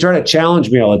and he'd try to challenge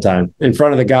me all the time in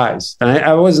front of the guys. And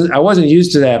I wasn't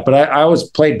used to that, but I always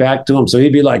played back to him. So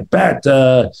he'd be like, "Pat,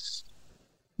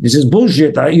 this is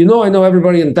bullshit. I know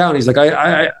everybody in town." He's like,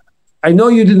 I know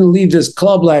you didn't leave this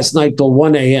club last night till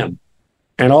 1 a.m.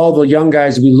 And all the young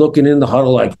guys would be looking in the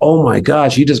huddle like, "Oh my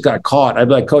gosh, he just got caught." I'd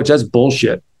be like, "Coach, that's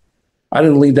bullshit. I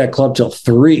didn't leave that club till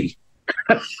 3.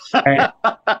 and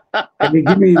he'd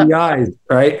give me the eyes,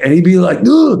 right? And he'd be like,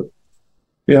 "Ugh."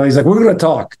 He's like, "We're going to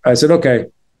talk." I said, "Okay."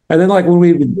 And then like when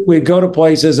we'd go to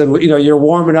places and, you're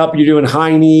warming up, you're doing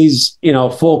high knees,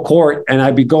 full court. And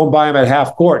I'd be going by him at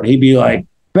half court. And he'd be like,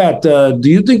 "Pat, do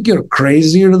you think you're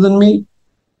crazier than me?"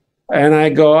 And I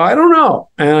go, "I don't know."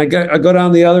 And I go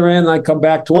down the other end and I come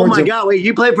back towards him. Oh my God. Wait,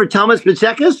 you played for Thomas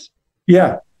Pasekis?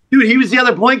 Yeah. Dude, he was the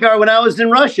other point guard when I was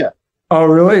in Russia. Oh,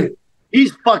 really?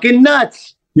 He's fucking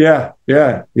nuts. Yeah,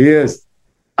 he is.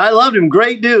 I loved him.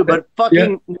 Great dude, but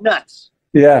fucking nuts.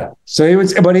 Yeah. So he would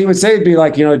say, it'd be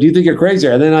like, "Do you think you're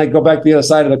crazier?" And then I go back to the other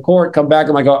side of the court, come back,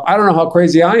 and I go, "I don't know how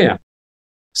crazy I am."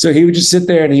 So he would just sit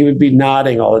there and he would be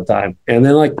nodding all the time. And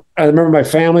then like, I remember my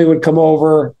family would come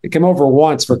over. It came over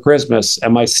once for Christmas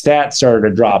and my stats started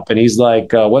to drop. And he's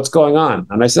like, "What's going on?"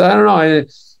 And I said, "I don't know."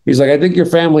 He's like, "I think your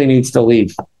family needs to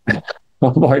leave."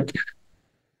 I'm like,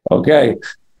 "Okay."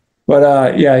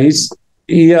 But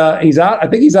he's out. I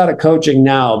think he's out of coaching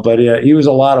now, but he was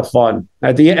a lot of fun.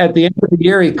 At the end of the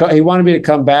year, he wanted me to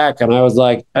come back. And I was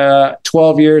like,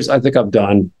 12 years, I think I'm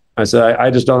done. I said, I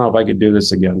just don't know if I could do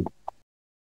this again.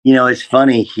 It's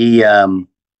funny.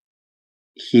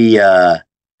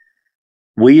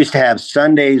 We used to have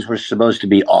Sundays were supposed to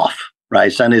be off,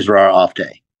 right? Sundays were our off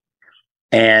day.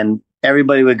 And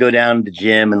everybody would go down to the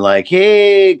gym and like,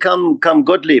 "Hey, come,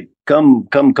 Gottlieb, come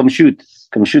shoot.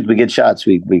 Come shoot. We get shots.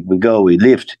 We go, we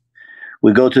lift.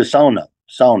 We go to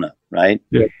sauna, right?"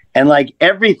 Yeah. And like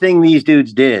everything these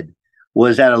dudes did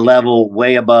was at a level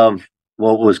way above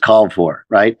what was called for,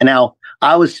 right? And now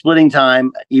I was splitting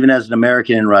time, even as an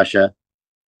American in Russia,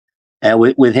 and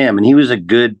with him, and he was a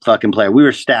good fucking player. We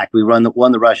were stacked. We won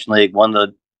the Russian league, won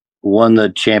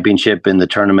the championship in the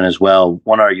tournament as well.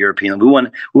 Won our European. We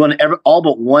won all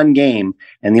but one game,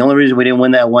 and the only reason we didn't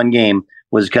win that one game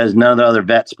was because none of the other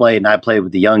vets played, and I played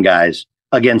with the young guys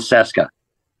against Ceska.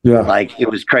 Yeah, like it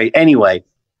was crazy. Anyway,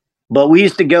 but we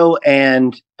used to go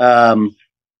and.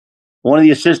 One of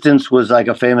the assistants was like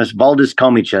a famous Valdis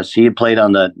Komichas. He had played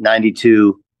on the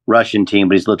 92 Russian team,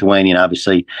 but he's Lithuanian,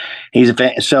 obviously.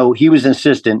 So he was an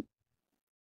assistant.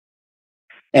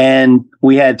 And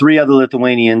we had 3 other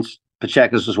Lithuanians.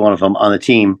 Pachekas was one of them on the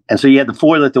team. And so you had the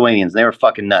 4 Lithuanians. They were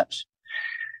fucking nuts.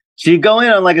 So you go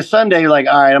in on like a Sunday, you're like,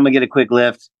 "All right, I'm going to get a quick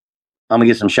lift. I'm going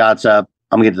to get some shots up.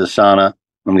 I'm going to get to the sauna.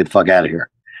 I'm going to get the fuck out of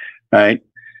here." All right.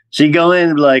 So you go in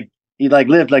you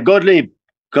lift, like, "Gottlieb,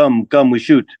 come, we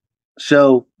shoot."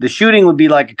 So the shooting would be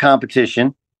like a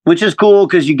competition, which is cool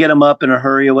because you get them up in a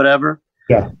hurry or whatever.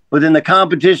 Yeah. But then the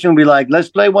competition would be like, "Let's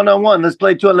play 1-on-1. Let's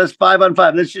play 2. Let's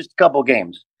 5-on-5. Let's just a couple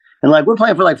games." And like we're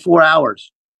playing for like 4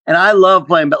 hours. And I love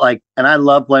playing,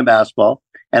 basketball.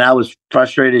 And I was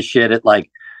frustrated as shit at like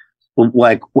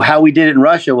how we did it in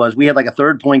Russia was we had like a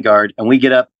third point guard and we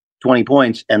get up 20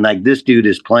 points and like this dude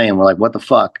is playing. We're like, "What the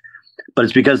fuck?" But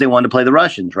it's because they wanted to play the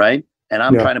Russians, right? And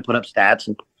I'm trying to put up stats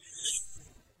and.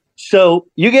 So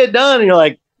you get done and you're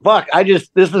like, "Fuck, this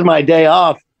is my day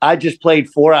off. I just played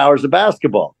 4 hours of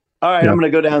basketball. All right, I'm going to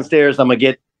go downstairs. I'm going to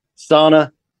get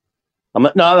sauna." I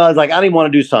was like, "I didn't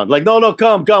want to do sauna." Like, no,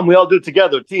 come. We all do it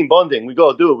together. Team bonding. We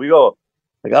go do it. We go.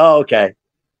 Like, oh, okay.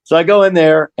 So I go in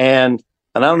there and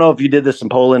I don't know if you did this in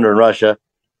Poland or in Russia.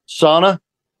 Sauna,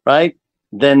 right?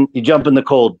 Then you jump in the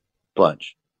cold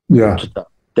plunge. Yeah.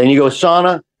 Then you go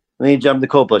sauna, and then you jump in the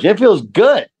cold plunge. It feels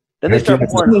good. Then they start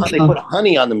pouring. They put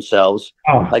honey on themselves,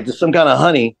 like there's some kind of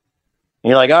honey, and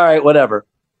you're like, "All right, whatever."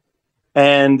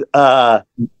 And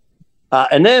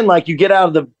then like you get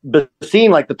out of the scene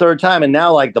like the third time, and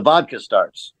now like the vodka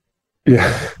starts.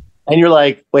 Yeah, and you're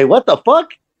like, "Wait, what the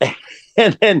fuck?"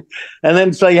 and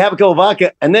then so you have a couple of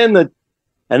vodka, and then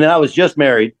I was just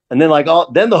married, and then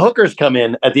then the hookers come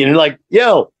in at the end. You're like,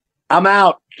 "Yo, I'm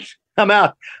out.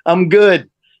 I'm good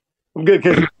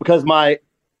because my."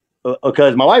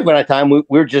 Because my wife, at that time, we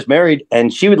were just married,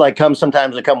 and she would like come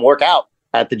sometimes and come work out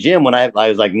at the gym when I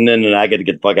was like, no, I got to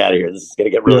get the fuck out of here. This is going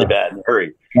to get really bad in a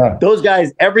hurry. Yeah. Those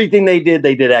guys, everything they did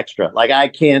extra. Like I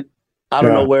can't I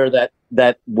don't know where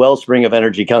that wellspring of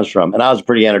energy comes from. And I was a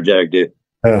pretty energetic dude.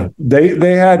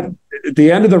 They had at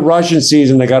the end of the Russian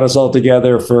season, they got us all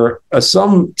together for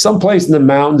some place in the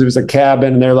mountains. It was a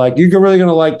cabin, and they're like, "You're really going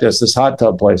to like this hot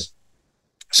tub place."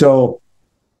 So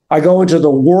I go into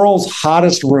the world's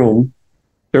hottest room.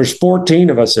 There's 14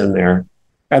 of us in there,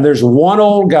 and there's one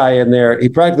old guy in there. He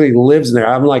practically lives in there.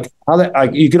 I'm like,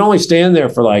 you can only stand there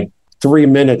for like 3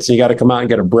 minutes, and you got to come out and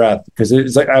get a breath, because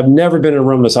it's like I've never been in a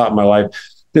room this hot in my life.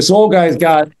 This old guy's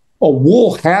got a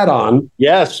wool hat on.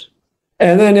 Yes.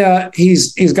 And then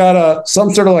he's got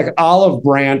some sort of like olive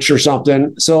branch or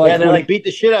something. So like, they like beat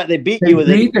the shit out. They beat you with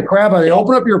it. Beat the crap out. They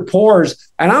open up your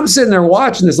pores, and I'm sitting there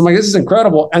watching this. I'm like, this is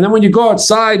incredible. And then when you go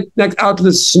outside, out to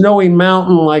this snowy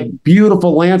mountain, like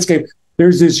beautiful landscape,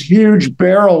 there's this huge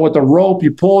barrel with a rope.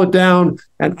 You pull it down,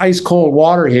 and ice cold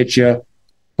water hits you.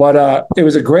 But it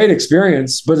was a great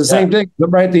experience. But the same thing,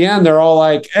 right at the end, they're all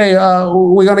like, "Hey,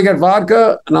 we're gonna get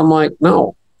vodka," and I'm like,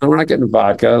 "No. We're not getting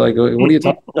vodka." Like, what are you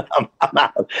talking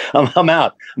about? I'm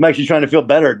out. I'm actually trying to feel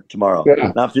better tomorrow,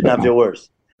 not feel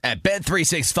worse. At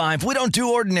Bet365, we don't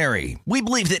do ordinary. We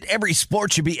believe that every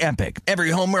sport should be epic. Every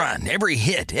home run, every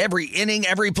hit, every inning,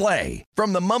 every play.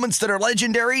 From the moments that are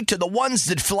legendary to the ones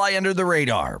that fly under the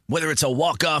radar. Whether it's a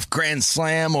walk-off grand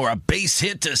slam or a base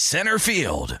hit to center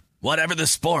field. Whatever the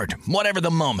sport, whatever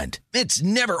the moment, it's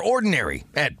never ordinary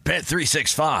at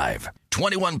Bet365.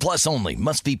 21 plus only.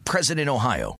 Must be present in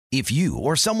Ohio. If you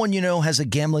or someone you know has a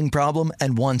gambling problem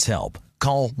and wants help,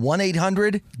 call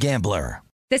 1-800-GAMBLER.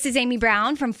 This is Amy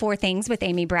Brown from 4 Things with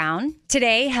Amy Brown.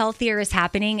 Today, healthier is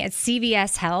happening at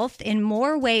CVS Health in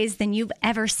more ways than you've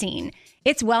ever seen.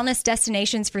 It's wellness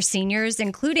destinations for seniors,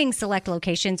 including select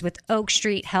locations with Oak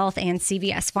Street Health and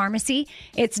CVS Pharmacy.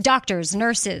 It's doctors,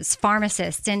 nurses,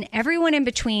 pharmacists, and everyone in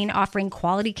between offering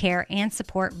quality care and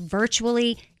support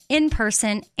virtually, in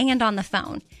person, and on the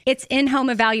phone. It's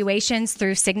in-home evaluations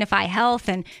through Signify Health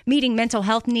and meeting mental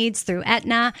health needs through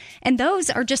Aetna. And those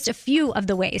are just a few of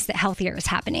the ways that healthier is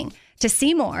happening. To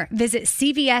see more, visit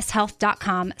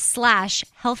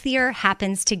cvshealth.com/healthier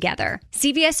happens together.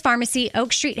 CVS Pharmacy,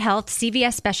 Oak Street Health,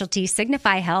 CVS Specialty,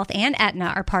 Signify Health, and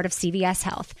Aetna are part of CVS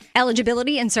Health.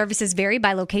 Eligibility and services vary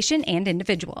by location and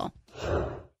individual.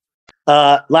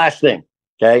 Last thing,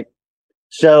 okay?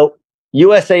 So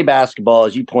USA basketball,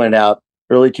 as you pointed out,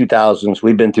 early 2000s,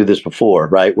 we've been through this before,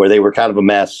 right? Where they were kind of a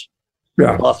mess.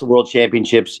 Yeah. Lost the world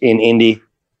championships in Indy,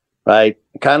 right?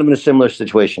 Kind of in a similar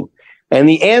situation. And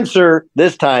the answer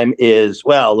this time is,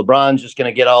 well, LeBron's just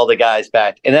going to get all the guys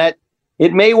back. And that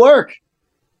it may work,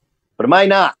 but it might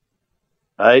not,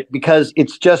 right? Because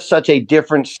it's just such a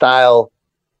different style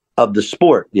of the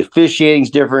sport. The officiating's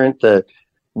different. The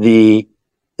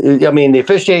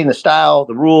officiating, the style,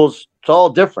 the rules, it's all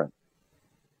different.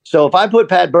 So if I put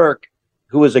Pat Burke,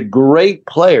 who is a great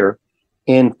player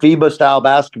in FIBA-style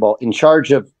basketball, in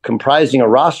charge of comprising a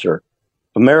roster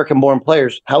of American-born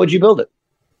players, how would you build it?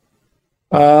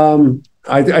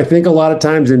 I think a lot of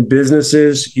times in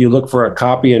businesses, you look for a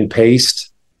copy and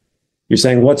paste. You're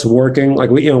saying what's working. Like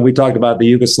we talked about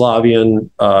the Yugoslavian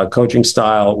coaching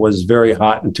style was very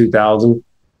hot in 2000.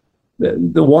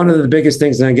 The one of the biggest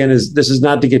things, and again, this is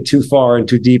not to get too far and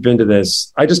too deep into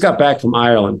this. I just got back from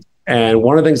Ireland, and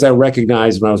one of the things I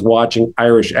recognized when I was watching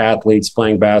Irish athletes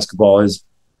playing basketball is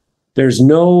there's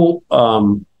no.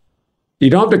 You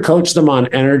don't have to coach them on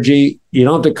energy. You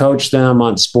don't have to coach them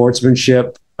on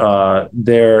sportsmanship.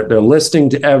 They're listening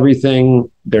to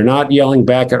everything. They're not yelling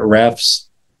back at refs.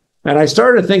 And I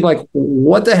started to think, like,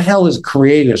 what the hell is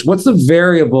creating this? What's the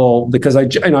variable? Because I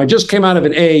just came out of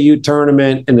an AAU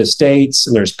tournament in the States,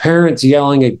 and there's parents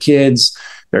yelling at kids.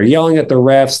 They're yelling at the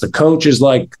refs. The coach is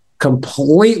like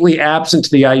completely absent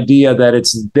to the idea that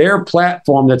it's their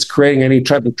platform that's creating any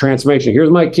type of transformation.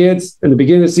 Here's my kids in the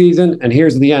beginning of the season, and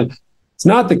here's the end. It's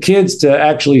not the kids to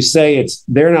actually say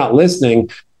they're not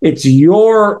listening. It's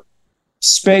your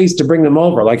space to bring them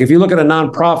over. Like if you look at a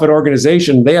nonprofit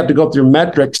organization, they have to go through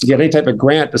metrics to get any type of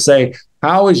grant to say,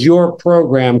 how is your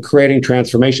program creating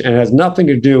transformation? And it has nothing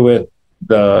to do with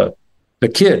the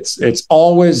kids. It's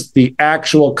always the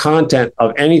actual content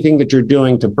of anything that you're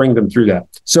doing to bring them through that.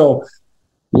 So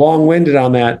long-winded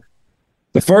on that.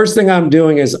 The first thing I'm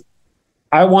doing is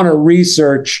I want to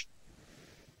research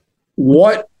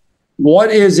what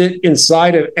is it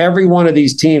inside of every one of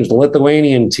these teams, the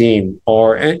Lithuanian team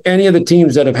or any of the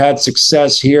teams that have had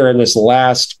success here in this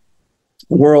last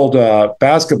world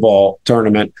basketball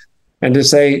tournament, and to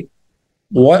say,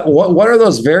 what are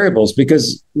those variables?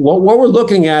 Because what we're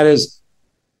looking at is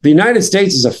the United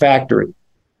States is a factory,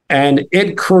 and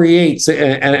it creates,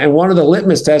 and one of the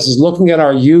litmus tests is looking at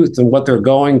our youth and what they're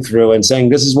going through and saying,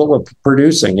 this is what we're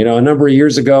producing. A number of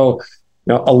years ago,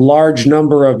 a large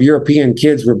number of European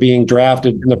kids were being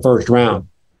drafted in the first round.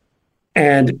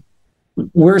 And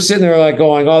we're sitting there like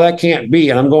going, oh, that can't be.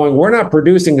 And I'm going, we're not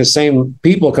producing the same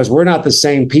people because we're not the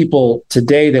same people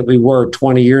today that we were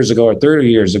 20 years ago or 30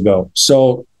 years ago.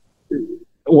 So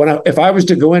if I was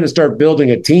to go in and start building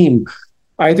a team,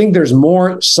 I think there's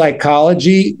more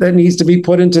psychology that needs to be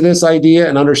put into this idea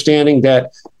and understanding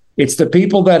that it's the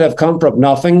people that have come from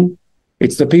nothing.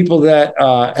 It's the people that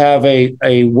have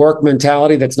a work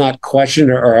mentality that's not questioned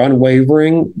or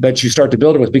unwavering that you start to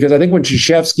build it with. Because I think when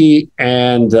Krzyzewski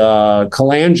and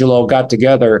Colangelo got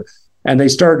together and they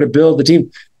started to build the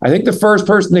team, I think the first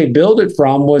person they built it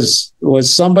from was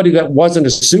somebody that wasn't a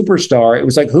superstar. It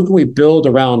was like, who can we build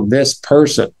around this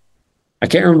person? I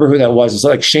can't remember who that was. It's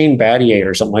like Shane Battier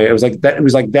or something. It was like that. It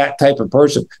was like that type of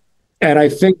person. And I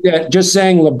think that just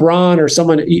saying LeBron or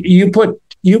someone, you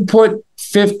put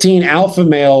 15 alpha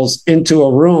males into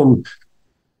a room,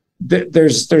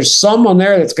 there's someone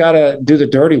there that's got to do the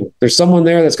dirty work. There's someone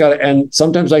there that's got to, and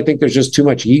sometimes I think there's just too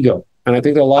much ego. And I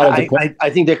think a lot of I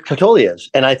think there totally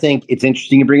is. And I think it's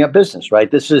interesting you bring up business,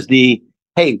 right? This is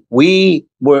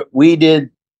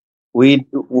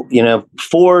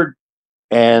Ford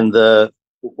and the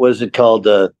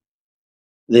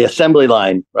assembly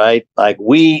line, right? Like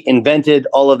we invented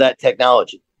all of that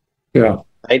technology. Yeah.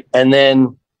 Right. And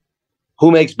then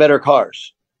who makes better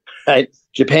cars, right?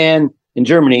 Japan and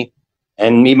Germany,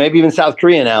 and maybe even South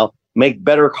Korea now make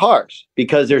better cars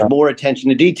because there's more attention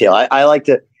to detail. I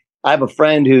have a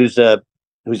friend who's a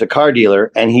car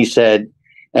dealer, and he said,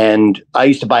 and I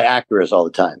used to buy Acuras all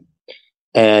the time.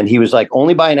 And he was like,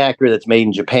 only buy an Acura that's made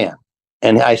in Japan.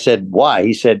 And I said, why?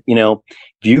 He said, if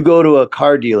you go to a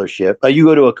car dealership, you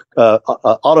go to a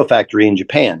auto factory in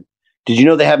Japan, did you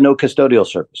know they have no custodial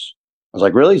service? I was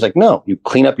like, really? He's like, no, you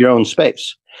clean up your own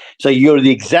space. So you go to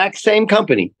the exact same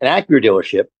company, an Acura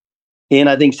dealership in,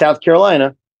 I think, South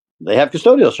Carolina, they have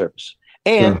custodial service.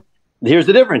 And here's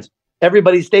the difference.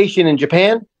 Everybody's stationed in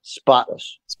Japan,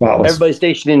 spotless. Everybody's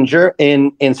stationed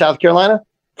in South Carolina,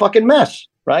 fucking mess,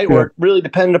 right? Yeah. Or really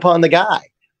dependent upon the guy.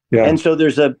 Yeah. And so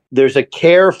there's a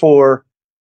care for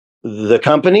the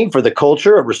company, for the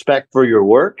culture, a respect for your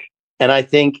work. And I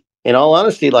think, in all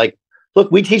honesty, like, look,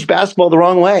 we teach basketball the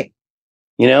wrong way.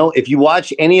 If you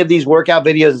watch any of these workout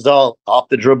videos, it's all off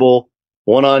the dribble,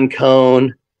 one on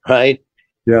cone, right?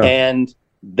 Yeah. And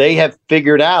they have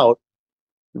figured out,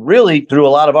 really through a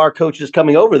lot of our coaches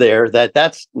coming over there, that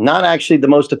that's not actually the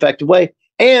most effective way.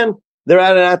 And they're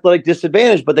at an athletic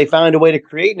disadvantage, but they found a way to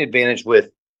create an advantage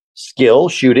with skill,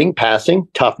 shooting, passing,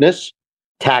 toughness,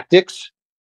 tactics,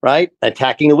 right?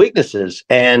 Attacking the weaknesses.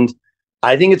 And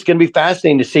I think it's going to be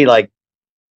fascinating to see, like,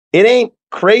 it ain't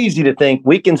crazy to think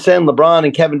we can send LeBron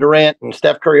and Kevin Durant and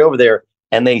Steph Curry over there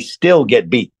and they still get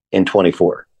beat in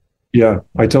 24. Yeah,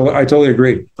 I totally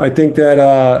agree. I think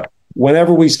that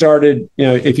whenever we started,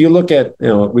 if you look at,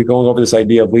 we're going over this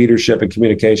idea of leadership and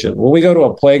communication. When we go to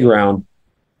a playground,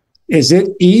 is it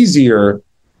easier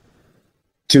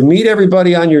to meet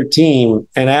everybody on your team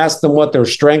and ask them what their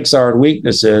strengths are and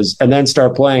weaknesses and then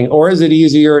start playing? Or is it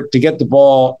easier to get the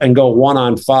ball and go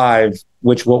 1-on-5,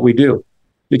 which what we do?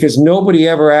 Because nobody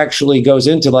ever actually goes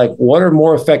into like, what are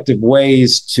more effective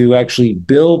ways to actually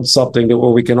build something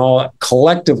where we can all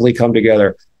collectively come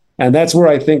together? And that's where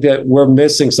I think that we're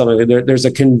missing something. There's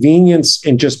a convenience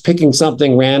in just picking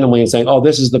something randomly and saying, oh,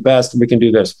 this is the best, we can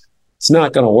do this. It's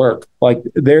not going to work. Like,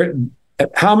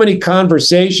 how many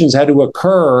conversations had to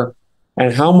occur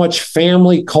and how much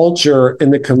family culture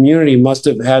in the community must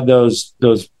have had those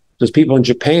people in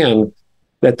Japan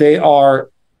that they are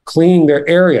cleaning their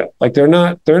area. Like, they're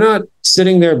not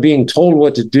sitting there being told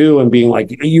what to do and being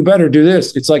like, you better do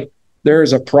this. It's like there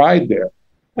is a pride there.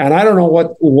 And I don't know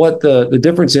what the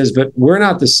difference is, but we're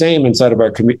not the same inside of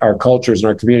our cultures and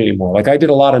our community anymore. Like, I did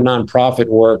a lot of nonprofit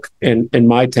work in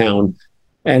my town,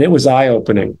 and it was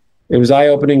eye-opening. It was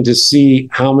eye-opening to see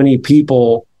how many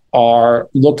people are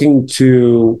looking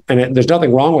to, and there's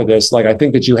nothing wrong with this. Like, I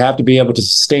think that you have to be able to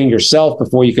sustain yourself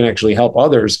before you can actually help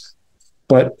others.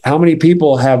 But how many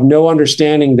people have no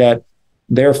understanding that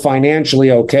they're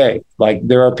financially okay? Like,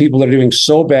 there are people that are doing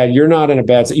so bad. You're not in a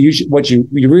bad. What you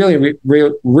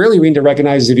really need to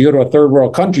recognize is if you go to a third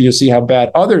world country, you'll see how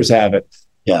bad others have it.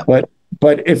 Yeah.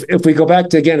 But if we go back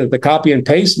to, again, the copy and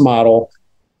paste model,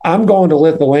 I'm going to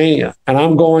Lithuania and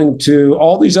I'm going to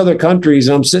all these other countries,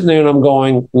 and I'm sitting there and I'm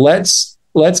going, let's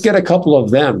get a couple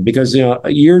of them, because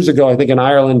years ago, I think in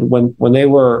Ireland, when they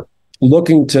were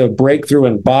looking to break through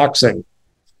in boxing,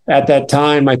 at that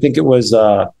time, I think it was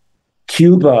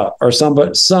Cuba or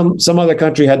some other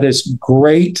country had this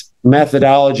great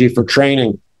methodology for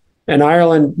training. And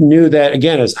Ireland knew that,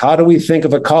 again, is how do we think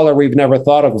of a color we've never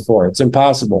thought of before? It's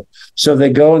impossible. So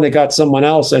they go and they got someone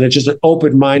else, and it's just an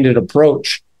open-minded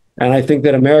approach. And I think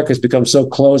that America's become so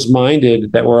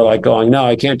closed-minded that we're like going, no,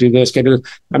 I can't do this, can't do this.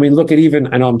 I mean, look at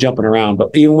even, I know I'm jumping around,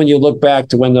 but even when you look back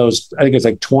to when those, I think it's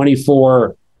like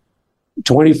 24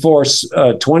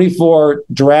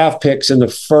 draft picks in the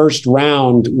first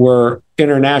round were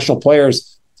international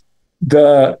players,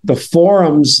 the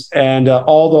forums and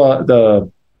all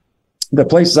the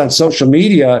places on social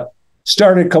media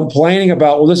started complaining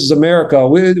about, well, this is America.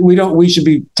 We should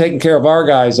be taking care of our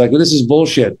guys. Like, well, this is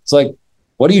bullshit. It's like,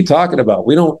 what are you talking about?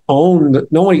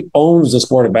 Nobody owns the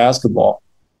sport of basketball.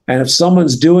 And if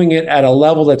someone's doing it at a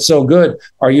level that's so good,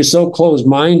 are you so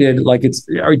closed-minded?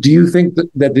 Or do you think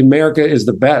that America is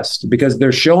the best? Because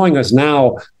they're showing us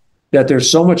now that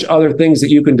there's so much other things that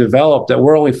you can develop that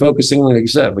we're only focusing on, like you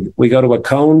said, we go to a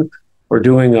cone, we're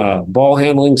doing ball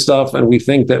handling stuff, and we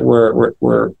think that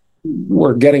we're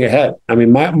getting ahead. I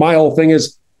mean, my whole thing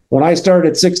is, when I started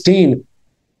at 16,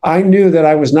 I knew that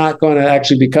I was not going to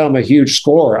actually become a huge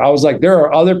scorer. I was like, there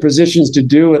are other positions to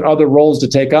do and other roles to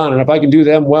take on. And if I can do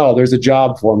them well, there's a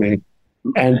job for me.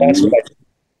 And that's what I did.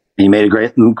 You made a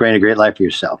great life for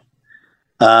yourself.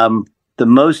 The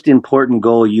most important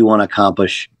goal you want to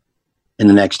accomplish in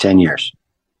the next 10 years?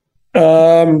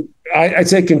 I'd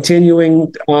say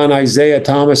continuing on Isaiah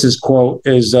Thomas's quote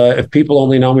is, if people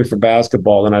only know me for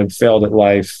basketball, then I've failed at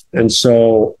life. And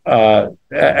so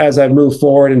as I move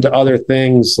forward into other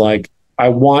things, like, I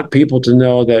want people to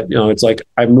know that, it's like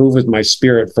I move with my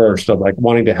spirit first, of like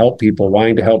wanting to help people,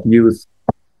 wanting to help youth,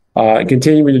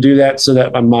 continuing to do that so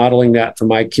that I'm modeling that for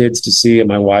my kids to see and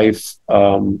my wife.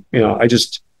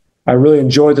 I really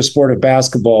enjoy the sport of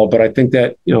basketball, but I think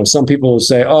that, some people will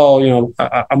say, oh,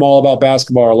 I'm all about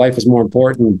basketball, or life is more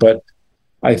important. But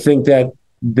I think that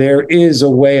there is a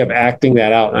way of acting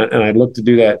that out. And I look to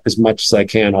do that as much as I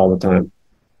can all the time.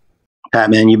 Pat,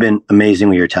 man, you've been amazing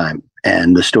with your time,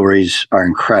 and the stories are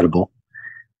incredible.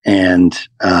 And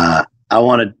I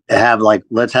want to have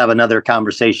let's have another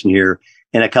conversation here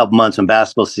in a couple months when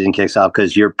basketball season kicks off,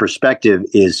 because your perspective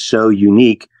is so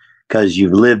unique, because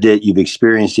you've lived it, you've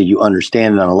experienced it, you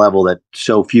understand it on a level that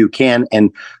so few can.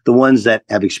 And the ones that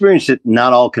have experienced it,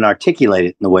 not all can articulate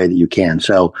it in the way that you can.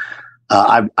 So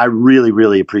I really,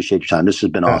 really appreciate your time. This has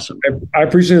been awesome. I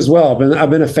appreciate it as well. I've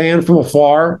been a fan from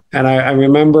afar. And I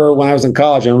remember when I was in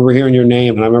college, I remember hearing your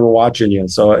name and I remember watching you.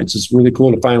 So it's just really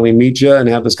cool to finally meet you and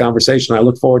have this conversation. I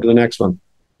look forward to the next one.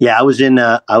 Yeah, I was in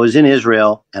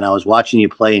Israel, and I was watching you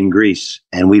play in Greece,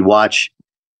 and we'd watch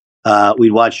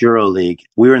EuroLeague.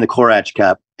 We were in the Korach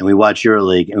Cup, and we watched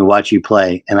EuroLeague, and we watched you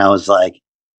play. And I was like,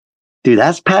 dude,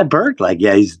 that's Pat Burke. Like,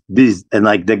 yeah, he's and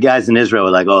like the guys in Israel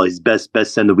were like, oh, he's best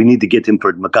sender. We need to get him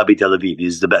for Maccabi Tel Aviv.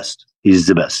 He's the best. He's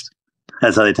the best.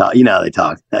 That's how they talk. You know how they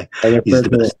talk. Like, he's the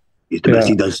best. He's the best.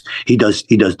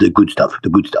 He does the good stuff. The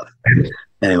good stuff.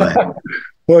 Anyway.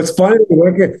 Well, it's funny,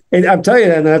 and I'm telling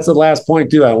you, and that's the last point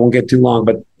too. I won't get too long,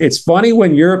 but it's funny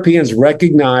when Europeans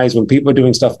recognize when people are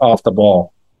doing stuff off the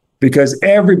ball, because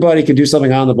everybody can do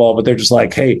something on the ball, but they're just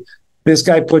like, hey, this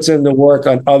guy puts in the work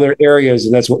on other areas,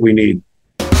 and that's what we need.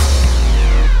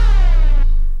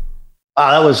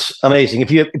 That was amazing.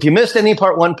 If you missed any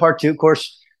part one, part two, of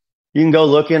course, you can go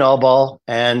look in All Ball,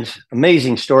 and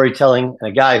amazing storytelling,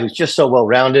 and a guy who's just so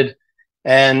well-rounded.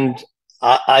 And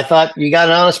I thought you got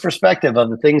an honest perspective of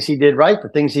the things he did right, the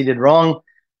things he did wrong,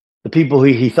 the people who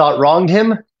he thought wronged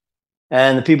him,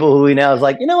 and the people who he now is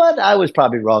like, you know what, I was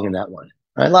probably wrong in that one.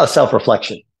 Right? A lot of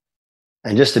self-reflection,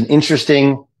 and just an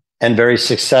interesting and very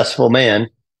successful man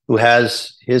who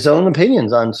has his own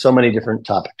opinions on so many different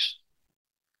topics.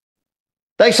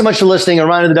 Thanks so much for listening. A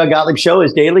reminder, the Doug Gottlieb Show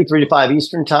is daily, 3 to 5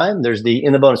 Eastern time. There's the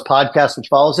In the Bonus podcast, which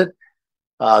follows it.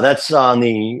 That's on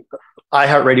the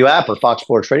iHeartRadio app or Fox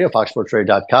Sports Radio,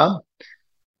 foxsportsradio.com.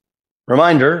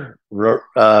 Reminder,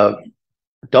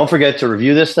 don't forget to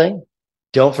review this thing.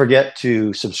 Don't forget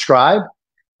to subscribe,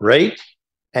 rate,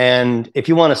 and if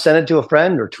you want to send it to a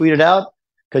friend or tweet it out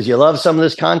because you love some of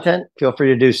this content, feel free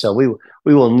to do so. We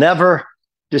will never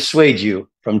dissuade you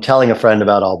from telling a friend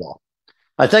about All Ball.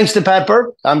 Thanks to Pat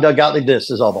Burke. I'm Doug Gottlieb.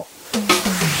 This is All Ball.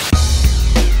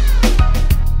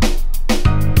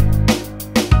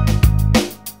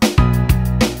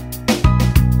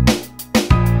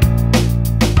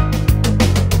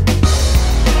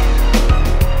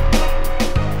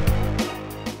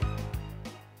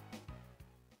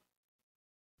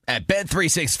 At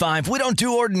Bet365, we don't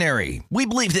do ordinary. We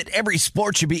believe that every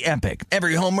sport should be epic.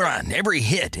 Every home run, every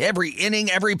hit, every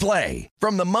inning, every play.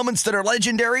 From the moments that are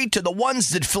legendary to the ones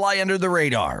that fly under the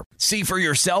radar. See for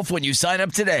yourself when you sign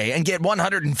up today and get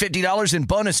 $150 in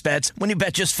bonus bets when you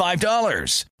bet just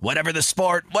 $5. Whatever the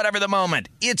sport, whatever the moment,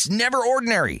 it's never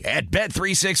ordinary at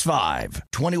Bet365.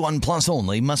 21 plus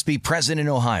only. Must be present in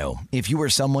Ohio. If you or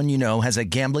someone you know has a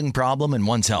gambling problem and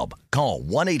wants help, call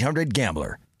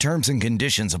 1-800-GAMBLER. Terms and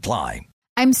conditions apply.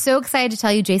 I'm so excited to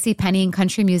tell you JCPenney and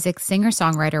country music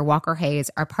singer-songwriter Walker Hayes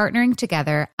are partnering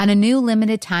together on a new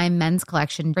limited-time men's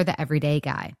collection for the everyday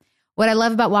guy. What I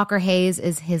love about Walker Hayes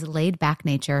is his laid-back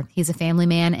nature. He's a family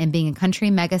man and being a country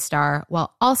megastar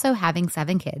while also having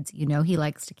 7 kids. You know he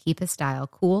likes to keep his style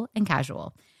cool and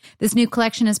casual. This new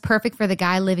collection is perfect for the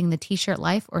guy living the t-shirt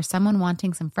life or someone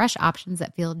wanting some fresh options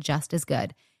that feel just as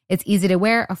good. It's easy to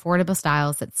wear, affordable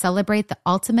styles that celebrate the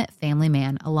ultimate family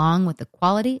man, along with the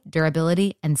quality,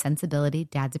 durability, and sensibility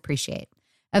dads appreciate.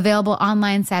 Available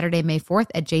online Saturday, May 4th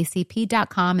at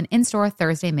jcp.com and in-store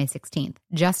Thursday, May 16th.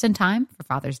 Just in time for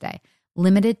Father's Day.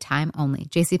 Limited time only.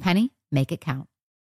 JCPenney, make it count.